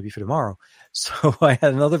understanding was going to be for tomorrow. So I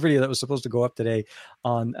had another video that was supposed to go up today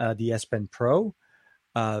on the S Pen Pro.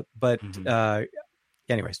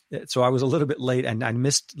 Anyways, so I was a little bit late and I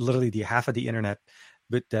missed literally the half of the internet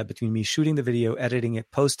between me shooting the video, editing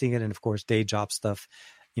it, posting it, and of course day job stuff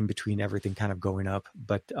in between everything kind of going up.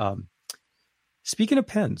 But speaking of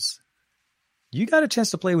pens, you got a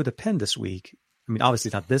chance to play with a pen this week. I mean,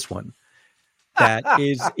 obviously not this one. That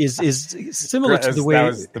is similar to the way that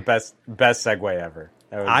was the best segue ever.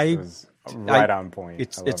 That was right on point.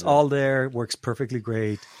 It's all there, works perfectly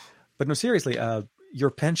great. But no, seriously, your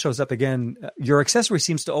pen shows up again. Your accessory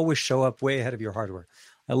seems to always show up way ahead of your hardware.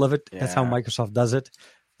 I love it. Yeah. That's how Microsoft does it.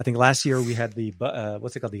 I think last year we had the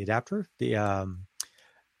what's it called? The adapter, the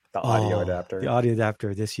audio adapter. The audio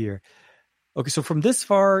adapter this year. Okay, so from this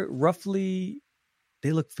far, roughly,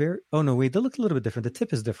 they look very. Oh no, wait, they look a little bit different. The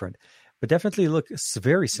tip is different, but definitely look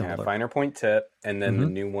very similar. Yeah, finer point tip, and then the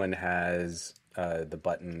new one has the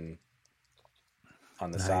button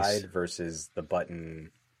on the side versus the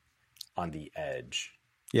button on the edge.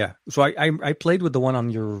 Yeah, so I played with the one on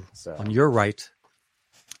your right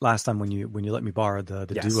last time when you let me borrow the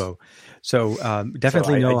Duo. So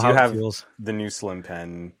definitely know how it feels. The new Slim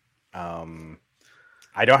Pen.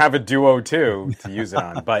 I don't have a Duo 2 to use it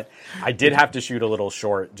on, but I did have to shoot a little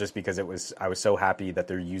short just because I was so happy that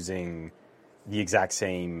they're using the exact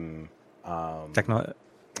same technology.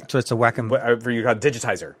 So it's a Wacom for you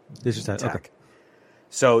digitizer. Digitizer. Okay.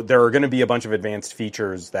 So there are going to be a bunch of advanced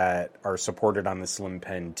features that are supported on the Slim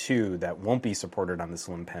Pen 2 that won't be supported on the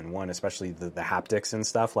Slim Pen 1, especially the haptics and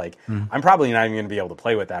stuff. Like I'm probably not even going to be able to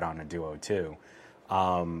play with that on a Duo 2.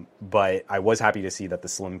 But I was happy to see that the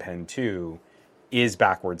Slim Pen 2 is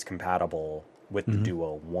backwards compatible with the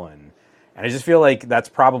Duo 1. And I just feel like that's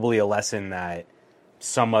probably a lesson that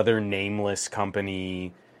some other nameless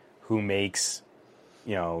company who makes,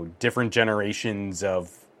 different generations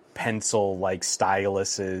of pencil-like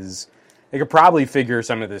styluses, they could probably figure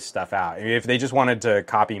some of this stuff out. I mean, if they just wanted to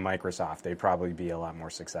copy Microsoft, they'd probably be a lot more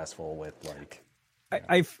successful with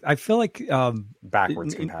I feel like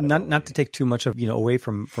backwards compatibility. Not to take too much of away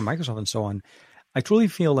from Microsoft and so on. I truly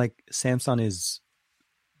feel like Samsung is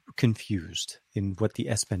confused in what the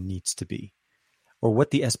S Pen needs to be, or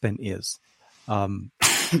what the S Pen is.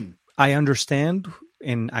 I understand,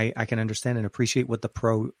 and I can understand and appreciate what the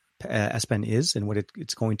Pro S Pen is and what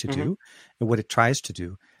it's going to do and what it tries to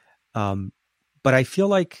do. But I feel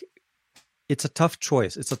like it's a tough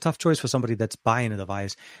choice. It's a tough choice for somebody that's buying a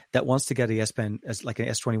device that wants to get a S Pen as like an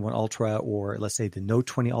S21 Ultra, or let's say the Note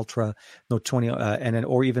 20 Ultra, Note 20, and then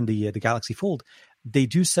or even the Galaxy Fold. They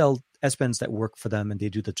do sell S Pens that work for them and they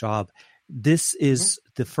do the job. This is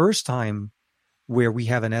the first time where we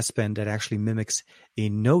have an S Pen that actually mimics a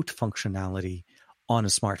Note functionality on a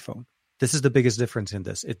smartphone. This is the biggest difference in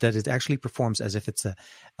this, that it actually performs as if it's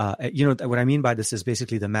what I mean by this is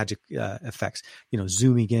basically the magic effects,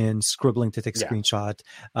 zooming in, scribbling to take a screenshot,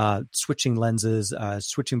 switching lenses,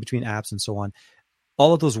 switching between apps and so on.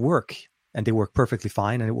 All of those work and they work perfectly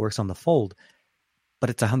fine and it works on the Fold,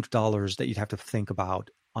 but it's $100 that you'd have to think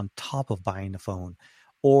about on top of buying the phone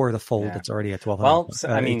or the Fold that's already at $1,200. Well,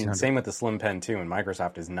 I mean, same with the Slim Pen too, and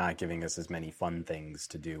Microsoft is not giving us as many fun things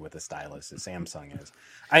to do with the stylus as Samsung is.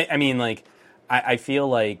 I feel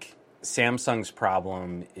like Samsung's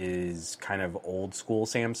problem is kind of old school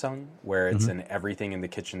Samsung, where it's an everything in the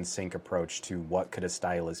kitchen sink approach to what could a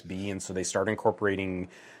stylus be, and so they start incorporating,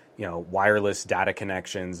 wireless data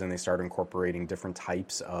connections, and they start incorporating different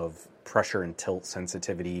types of pressure and tilt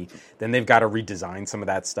sensitivity. Then they've got to redesign some of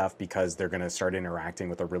that stuff because they're going to start interacting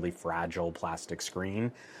with a really fragile plastic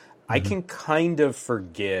screen. I can kind of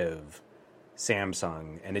forgive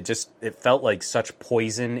Samsung, and it felt like such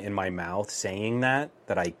poison in my mouth saying that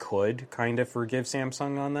I could kind of forgive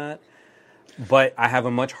Samsung on that. But I have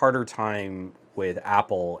a much harder time with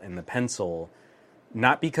Apple and the Pencil,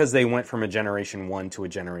 not because they went from a generation 1 to a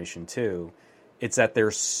generation 2. It's that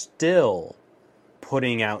they're still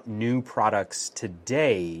putting out new products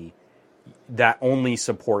today that only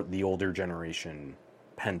support the older generation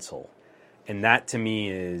Pencil. And that to me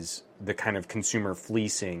is the kind of consumer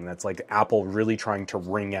fleecing that's like Apple really trying to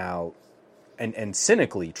wring out and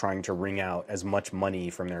cynically trying to wring out as much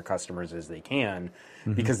money from their customers as they can,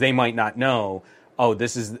 because they might not know,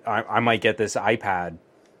 I might get this iPad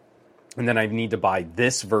and then I need to buy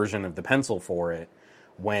this version of the Pencil for it,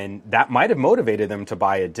 when that might have motivated them to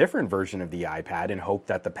buy a different version of the iPad and hope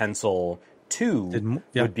that the Pencil 2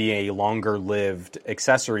 would be a longer-lived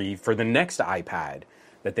accessory for the next iPad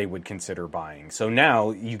that they would consider buying. So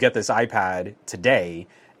now you get this iPad today,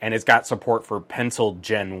 and it's got support for Pencil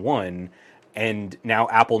Gen 1, and now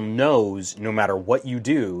Apple knows no matter what you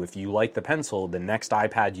do, if you like the Pencil, the next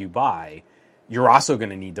iPad you buy, you're also going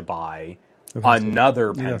to need to buy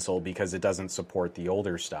another Pencil because it doesn't support the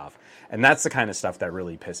older stuff. And that's the kind of stuff that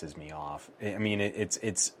really pisses me off. I mean,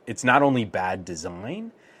 it's not only bad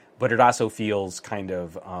design, but it also feels kind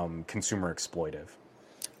of consumer exploitive.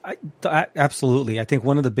 Absolutely. I think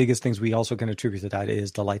one of the biggest things we also can attribute to that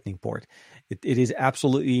is the Lightning port. It is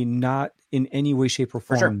absolutely not in any way, shape, or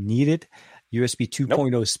form needed. USB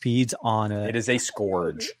 2.0 speeds on it is a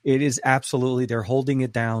scourge. It is absolutely. They're holding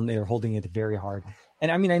it down. They're holding it very hard.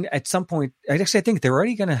 And I mean, at some point, I think they're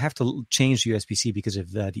already going to have to change USB-C because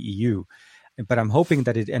of the EU. But I'm hoping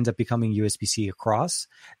that it ends up becoming USB-C across,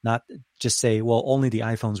 not just say, well, only the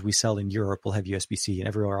iPhones we sell in Europe will have USB-C and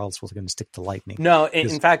everywhere else we're going to stick to Lightning. No,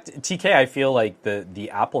 in fact, TK, I feel like the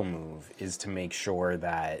Apple move is to make sure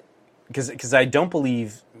that, because I don't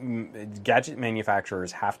believe gadget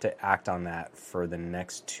manufacturers have to act on that for the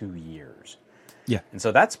next 2 years. Yeah. And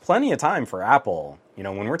so that's plenty of time for Apple.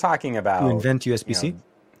 When we're talking about... To invent USB-C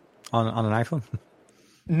on an iPhone?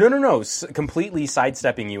 No. Completely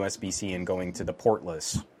sidestepping USB-C and going to the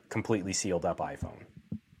portless, completely sealed up iPhone.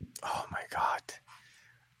 Oh my God.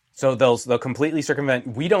 So they'll completely circumvent.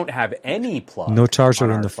 We don't have any plug. No charger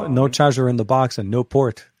no charger in the box and no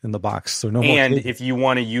port in the box. So no more. And if you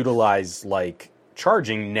want to utilize like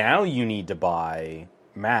charging, now you need to buy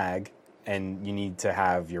mag and you need to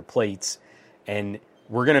have your plates, and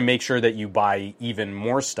we're going to make sure that you buy even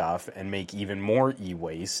more stuff and make even more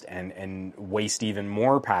e-waste and waste even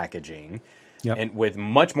more packaging, and with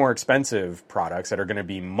much more expensive products that are going to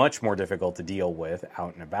be much more difficult to deal with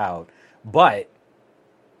out and about. But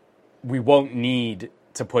we won't need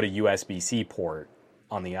to put a USB-C port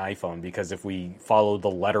on the iPhone, because if we follow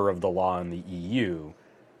the letter of the law in the EU,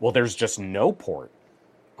 well, there's just no port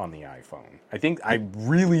on the iPhone. I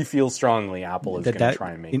really feel strongly Apple is going to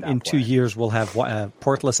try and make that in 2 years we'll have a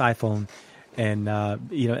portless iPhone, and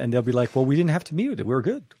and they'll be like, well, we didn't have to mute it. We're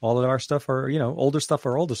good. All of our stuff are older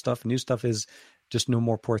stuff, new stuff is just no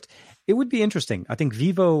more ports. It would be interesting. I think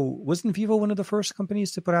wasn't Vivo one of the first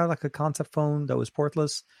companies to put out like a concept phone that was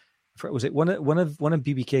portless? Was it one of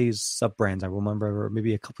BBK's sub brands? I remember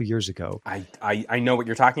maybe a couple years ago. I know what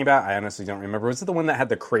you're talking about. I honestly don't remember. Was it the one that had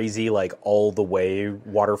the crazy like all the way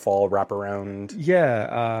waterfall wraparound?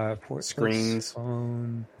 Yeah, screens.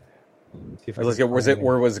 Phone.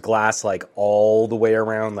 Was glass like all the way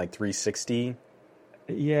around, like 360?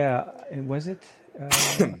 Yeah, and was it?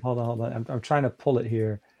 Hold on. I'm trying to pull it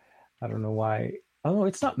here. I don't know why. Oh no,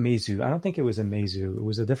 it's not Meizu. I don't think it was a Meizu. It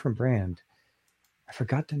was a different brand. I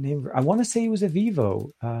forgot the name. I want to say it was a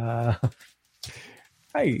Vivo. Now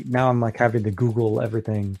I'm like having to Google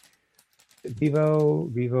everything. Vivo.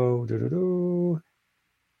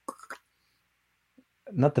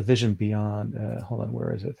 Not the Vision Beyond. Hold on,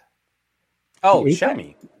 where is it? Oh,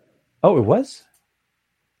 Xiaomi. Oh, it was?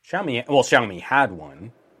 Xiaomi. Well, Xiaomi had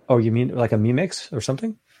one. Oh, you mean like a Mi Mix or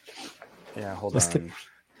something? Yeah, hold on.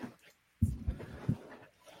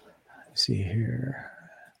 Let's see here.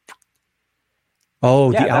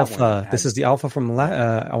 Oh, the Alpha. This is the Alpha from.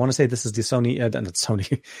 I want to say this is the Sony. Not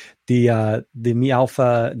Sony. The Mi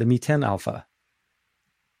Alpha, the Mi 10 Alpha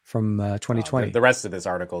from 2020. The rest of this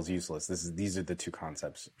article is useless. These are the two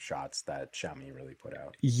concept shots that Xiaomi really put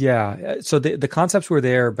out. Yeah. So the concepts were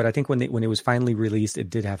there, but I think when it was finally released,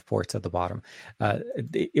 it did have ports at the bottom.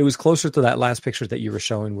 It was closer to that last picture that you were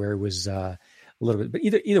showing, where it was a little bit. But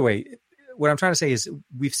either way, what I'm trying to say is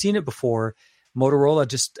we've seen it before. Motorola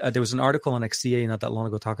just there was an article on XCA not that long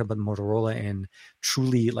ago talking about Motorola and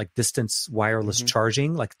truly like distance wireless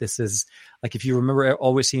charging. Like this is like if you remember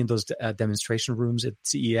always seeing those demonstration rooms at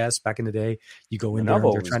CES back in the day, you go in there and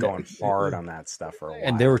they're was going hard on that stuff for a while,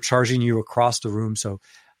 and they were charging you across the room. So,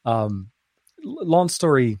 long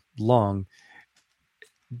story long.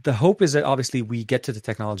 The hope is that obviously we get to the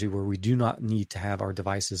technology where we do not need to have our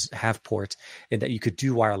devices have ports and that you could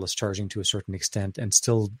do wireless charging to a certain extent and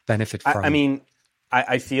still benefit from. I mean,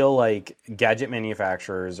 I feel like gadget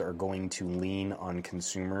manufacturers are going to lean on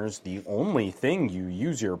consumers. The only thing you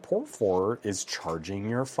use your port for is charging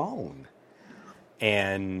your phone.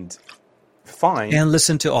 And fine. And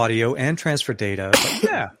listen to audio and transfer data. But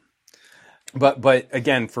yeah. But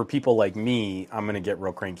again, for people like me, I'm going to get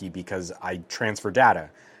real cranky because I transfer data.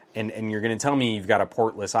 And you're going to tell me you've got a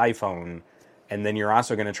portless iPhone, and then you're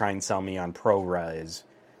also going to try and sell me on ProRes.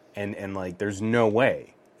 And like, there's no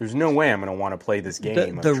way. There's no way I'm going to want to play this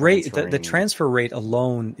game. The transfer rate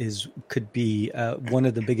alone could be one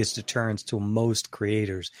of the biggest deterrents to most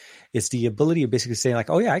creators. It's the ability of basically saying like,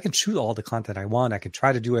 oh yeah, I can shoot all the content I want. I can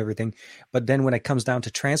try to do everything. But then when it comes down to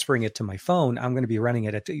transferring it to my phone, I'm going to be running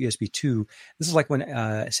it at USB 2. This is like when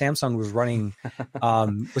Samsung was running,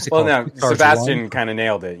 what's it called? Well, no, Sebastian kind of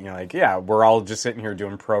nailed it. You know, like, yeah, we're all just sitting here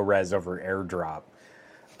doing ProRes over AirDrop.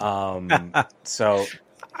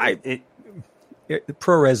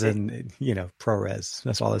 ProRes and ProRes.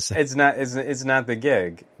 That's all I say. It's not the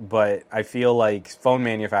gig, but I feel like phone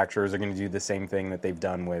manufacturers are going to do the same thing that they've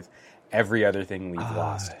done with every other thing we've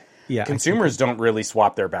lost. Yeah, consumers don't really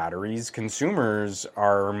swap their batteries. Consumers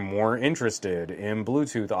are more interested in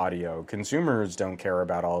Bluetooth audio. Consumers don't care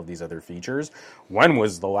about all of these other features. When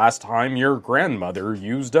was the last time your grandmother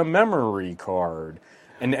used a memory card?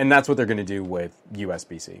 And that's what they're going to do with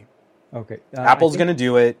USB-C. Okay, Apple's going to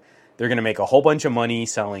do it. They're going to make a whole bunch of money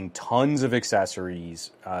selling tons of accessories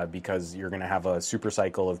because you're going to have a super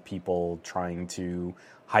cycle of people trying to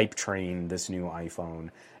hype train this new iPhone.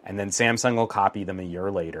 And then Samsung will copy them a year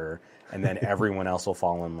later, and then everyone else will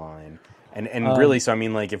fall in line. And really, so I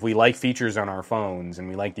mean, like, if we like features on our phones and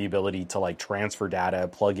we like the ability to like transfer data,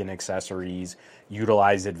 plug in accessories,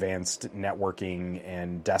 utilize advanced networking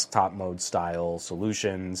and desktop mode style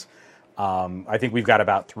solutions, I think we've got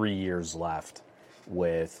about 3 years left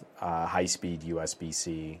with high-speed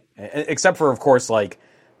USB-C, except for, of course, like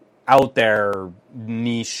out there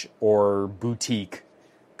niche or boutique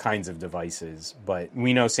kinds of devices. But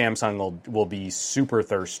we know Samsung will be super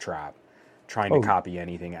thirst trap trying to copy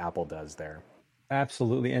anything Apple does there.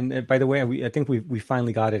 Absolutely. And by the way, I think we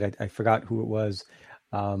finally got it. I forgot who it was.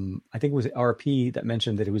 I think it was RP that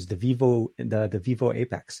mentioned that it was the Vivo, the Vivo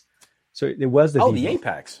Apex. So it was the Vivo. The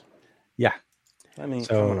Apex. Yeah. I mean,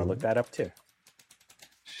 I'm going to look that up too.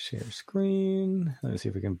 Share screen. Let's see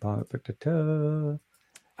if we can pop it. Yeah,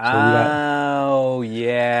 I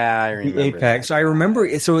remember the Apex. So I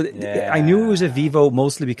remember. So I knew it was a Vivo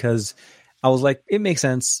mostly because I was like, it makes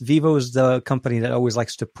sense. Vivo is the company that always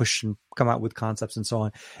likes to push and come out with concepts and so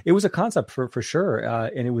on. It was a concept for sure,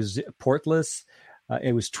 and it was portless.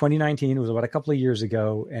 It was 2019. It was about a couple of years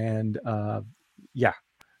ago, and yeah.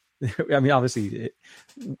 I mean, obviously,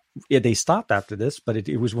 they stopped after this, but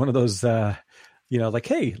it was one of those. Like,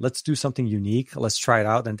 hey, let's do something unique. Let's try it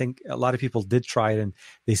out. And I think a lot of people did try it, and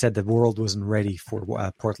they said the world wasn't ready for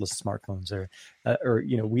portless smartphones, or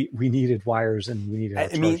we needed wires and we needed. I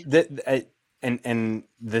mean, and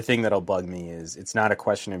the thing that'll bug me is it's not a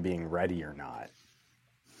question of being ready or not.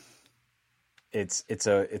 It's a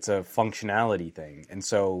functionality thing, and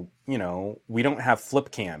so we don't have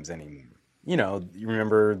flip cams anymore. You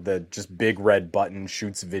remember the just big red button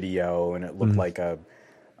shoots video, and it looked like a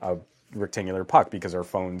rectangular puck because our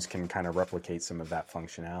phones can kind of replicate some of that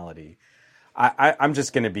functionality. I'm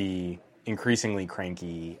just going to be increasingly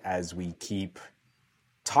cranky as we keep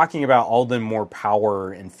talking about all the more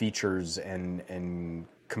power and features and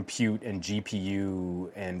compute and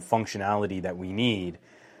GPU and functionality that we need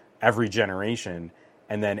every generation.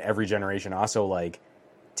 And then every generation also like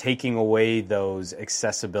taking away those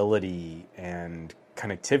accessibility and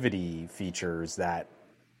connectivity features that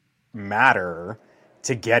matter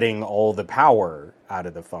to getting all the power out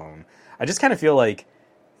of the phone. I just kind of feel like,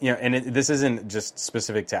 and this isn't just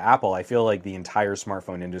specific to Apple. I feel like the entire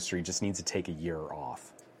smartphone industry just needs to take a year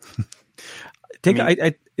off.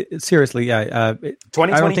 Seriously, yeah.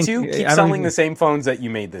 2022, keep selling the same phones that you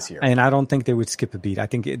made this year. And I don't think they would skip a beat. I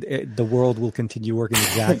think the world will continue working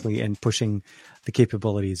exactly and pushing the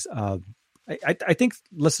capabilities. I think,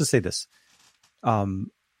 let's just say this.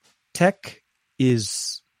 Tech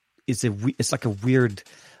is it's like a weird,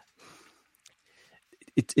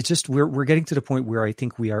 it's just we're getting to the point where I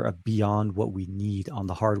think we are beyond what we need on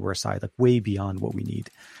the hardware side, like way beyond what we need.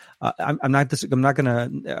 I'm not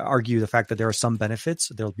going to argue the fact that there are some benefits.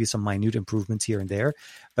 There'll be some minute improvements here and there,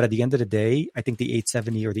 but at the end of the day, I think the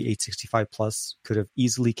 870 or the 865 Plus could have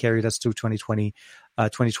easily carried us through 2020,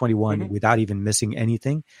 2021 without even missing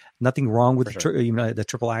anything. Nothing wrong with the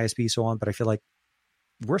triple ISP so on, but I feel like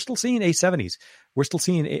we're still seeing 870s. We're still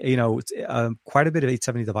seeing quite a bit of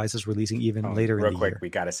 870 devices releasing even later in the year. Real quick, we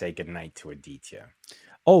got to say goodnight to Aditya.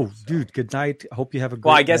 Oh, so. Dude, good night. Hope you have a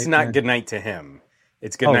great Well, I guess night, not good night to him.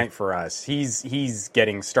 It's good night for us. He's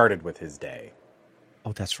getting started with his day.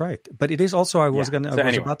 Oh, that's right. But it is also, I was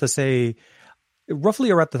about to say, roughly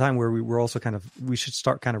around the time where we were also we should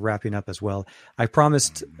start kind of wrapping up as well. I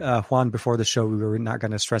promised Juan before the show we were not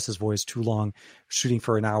going to stress his voice too long, shooting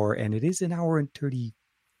for an hour, and it is an hour and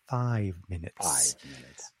 35 minutes. 5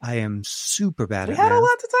 minutes. I am super bad at that. We had a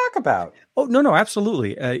lot to talk about. Oh, no,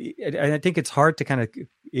 absolutely. I think it's hard to kind of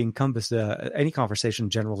encompass any conversation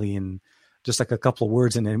generally in just like a couple of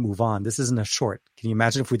words and then move on. This isn't a short. Can you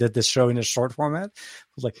imagine if we did this show in a short format?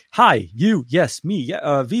 Like, hi, you, yes, me,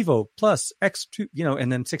 Vivo plus X2,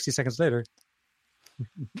 and then 60 seconds later,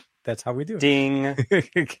 that's how we do it. Ding.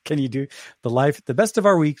 Can you do the best of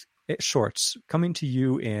our week shorts coming to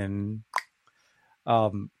you in, I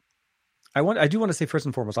do want to say first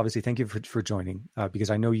and foremost, obviously, thank you for joining, because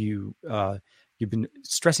I know you've been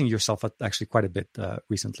stressing yourself actually quite a bit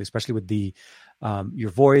recently, especially with your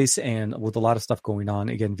voice and with a lot of stuff going on.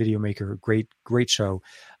 Again, Video Maker, great show.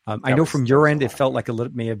 I know from your end, it felt like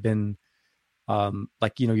may have been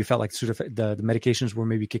you felt like sort of the medications were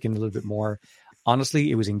maybe kicking a little bit more. Honestly,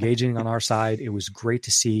 it was engaging on our side. It was great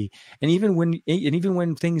to see. And even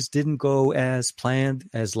when things didn't go as planned,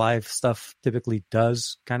 as live stuff typically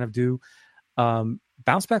does kind of do,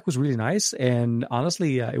 Bounce Back was really nice. And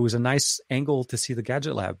honestly, it was a nice angle to see the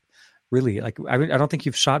Gadget Lab. Really, I don't think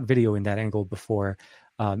you've shot video in that angle before,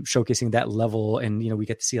 showcasing that level. And, we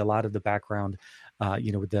get to see a lot of the background,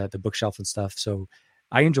 with the bookshelf and stuff. So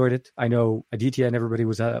I enjoyed it. I know Aditya and everybody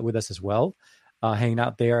was with us as well, hanging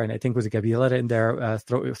out there. And I think was Gabriela in there,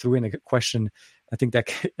 threw in a question. I think that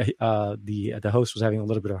the host was having a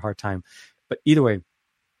little bit of a hard time, but either way,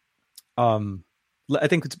 I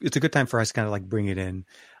think it's a good time for us to kind of like bring it in.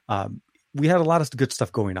 We had a lot of good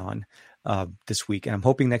stuff going on this week, and I'm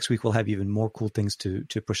hoping next week we'll have even more cool things to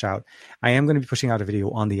push out. I am going to be pushing out a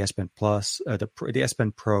video on the S Pen Plus, the S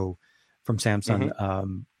Pen Pro from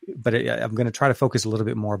Samsung. But I'm going to try to focus a little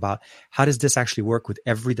bit more about how does this actually work with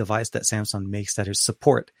every device that Samsung makes that is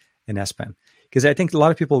support an S Pen, because I think a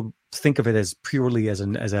lot of people think of it as purely as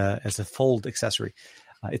a fold accessory.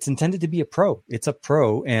 It's intended to be a Pro. It's a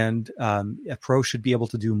Pro, and a Pro should be able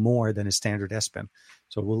to do more than a standard S Pen.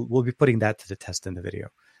 So we'll be putting that to the test in the video.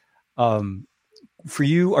 For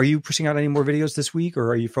you, are you pushing out any more videos this week,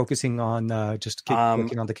 or are you focusing on just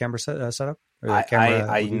working on the camera setup?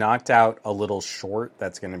 I knocked out a little short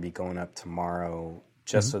that's going to be going up tomorrow,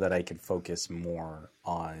 just so that I could focus more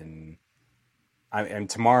on. And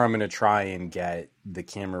tomorrow I'm going to try and get the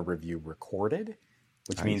camera review recorded,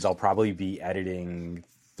 which means I'll probably be editing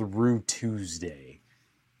through Tuesday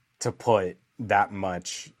to put that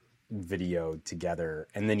much video together.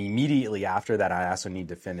 And then immediately after that, I also need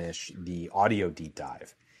to finish the audio deep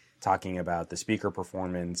dive, talking about the speaker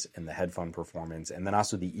performance and the headphone performance, and then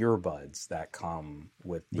also the earbuds that come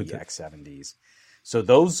with the X70s. So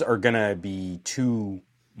those are going to be two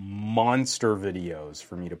monster videos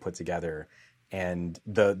for me to put together. And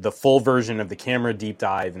the full version of the camera deep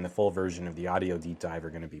dive and the full version of the audio deep dive are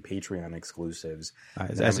going to be Patreon exclusives. I'm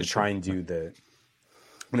going to try and do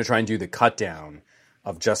the cut down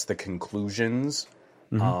of just the conclusions,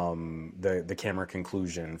 the camera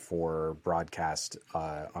conclusion for broadcast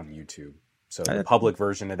on YouTube. So the public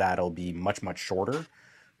version of that will be much, much shorter,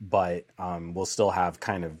 but we'll still have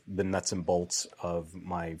kind of the nuts and bolts of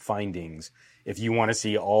my findings. If you want to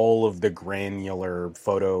see all of the granular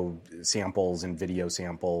photo samples and video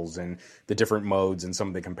samples and the different modes and some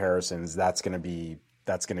of the comparisons, that's going to be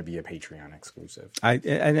a Patreon exclusive. And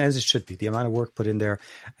as it should be, the amount of work put in there,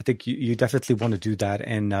 I think you definitely want to do that.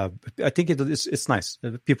 And I think it's nice.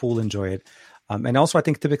 People will enjoy it. And also, I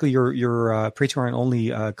think typically your Patreon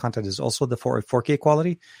only content is also the 4K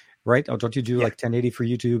quality, right? Or don't you do like 1080 for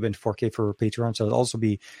YouTube and 4K for Patreon? So it'll also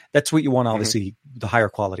be, that's what you want, obviously, the higher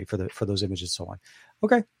quality for those images and so on.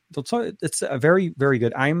 Okay. So it's a very, very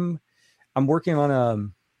good. I'm working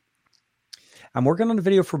on a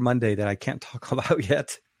video for Monday that I can't talk about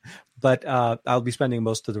yet, but I'll be spending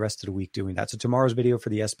most of the rest of the week doing that. So tomorrow's video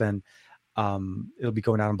for the S Pen, it'll be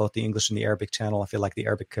going out on both the English and the Arabic channel. I feel like the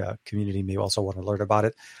Arabic community may also want to learn about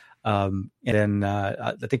it. And then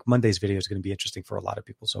I think Monday's video is going to be interesting for a lot of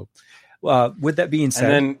people. So with that being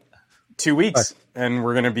said, and then 2 weeks, and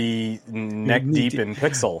we're going to be neck deep in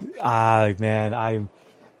Pixel. Man,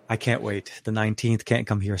 I can't wait. The 19th can't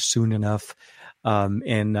come here soon enough.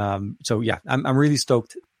 So yeah, I'm really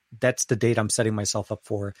stoked. That's the date I'm setting myself up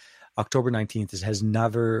for. October 19th has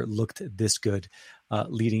never looked this good,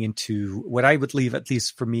 leading into what I would leave, at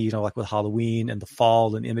least for me, like with Halloween and the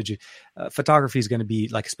fall and imaging. Photography is going to be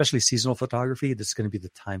like, especially seasonal photography. This is going to be the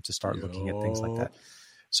time to start looking at things like that.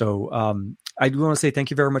 So I do want to say thank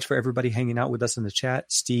you very much for everybody hanging out with us in the chat.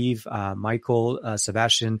 Steve, Michael,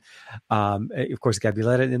 Sebastian, of course,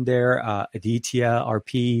 Gabriela in there, Aditya,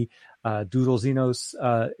 RP, Doodle Zenos,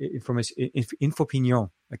 Infopinion.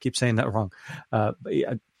 I keep saying that wrong.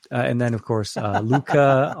 And then, of course,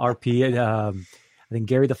 Luca, RP, I think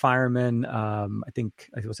Gary the Fireman, I think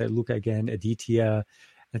I will say Luca again, Aditya.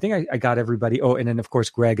 I think I got everybody. Oh, and then, of course,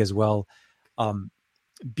 Greg as well.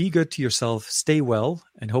 Be good to yourself, stay well,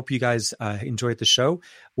 and hope you guys enjoyed the show.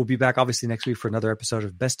 We'll be back obviously next week for another episode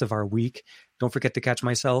of Best of Our Week. Don't forget to catch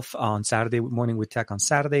myself on Saturday morning with Tech on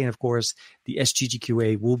Saturday. And of course, the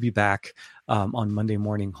SGGQA will be back on Monday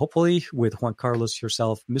morning, hopefully with Juan Carlos,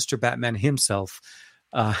 yourself, Mr. Batman himself,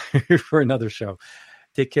 for another show.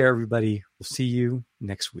 Take care, everybody. We'll see you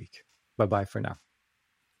next week. Bye-bye for now.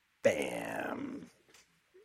 Bam.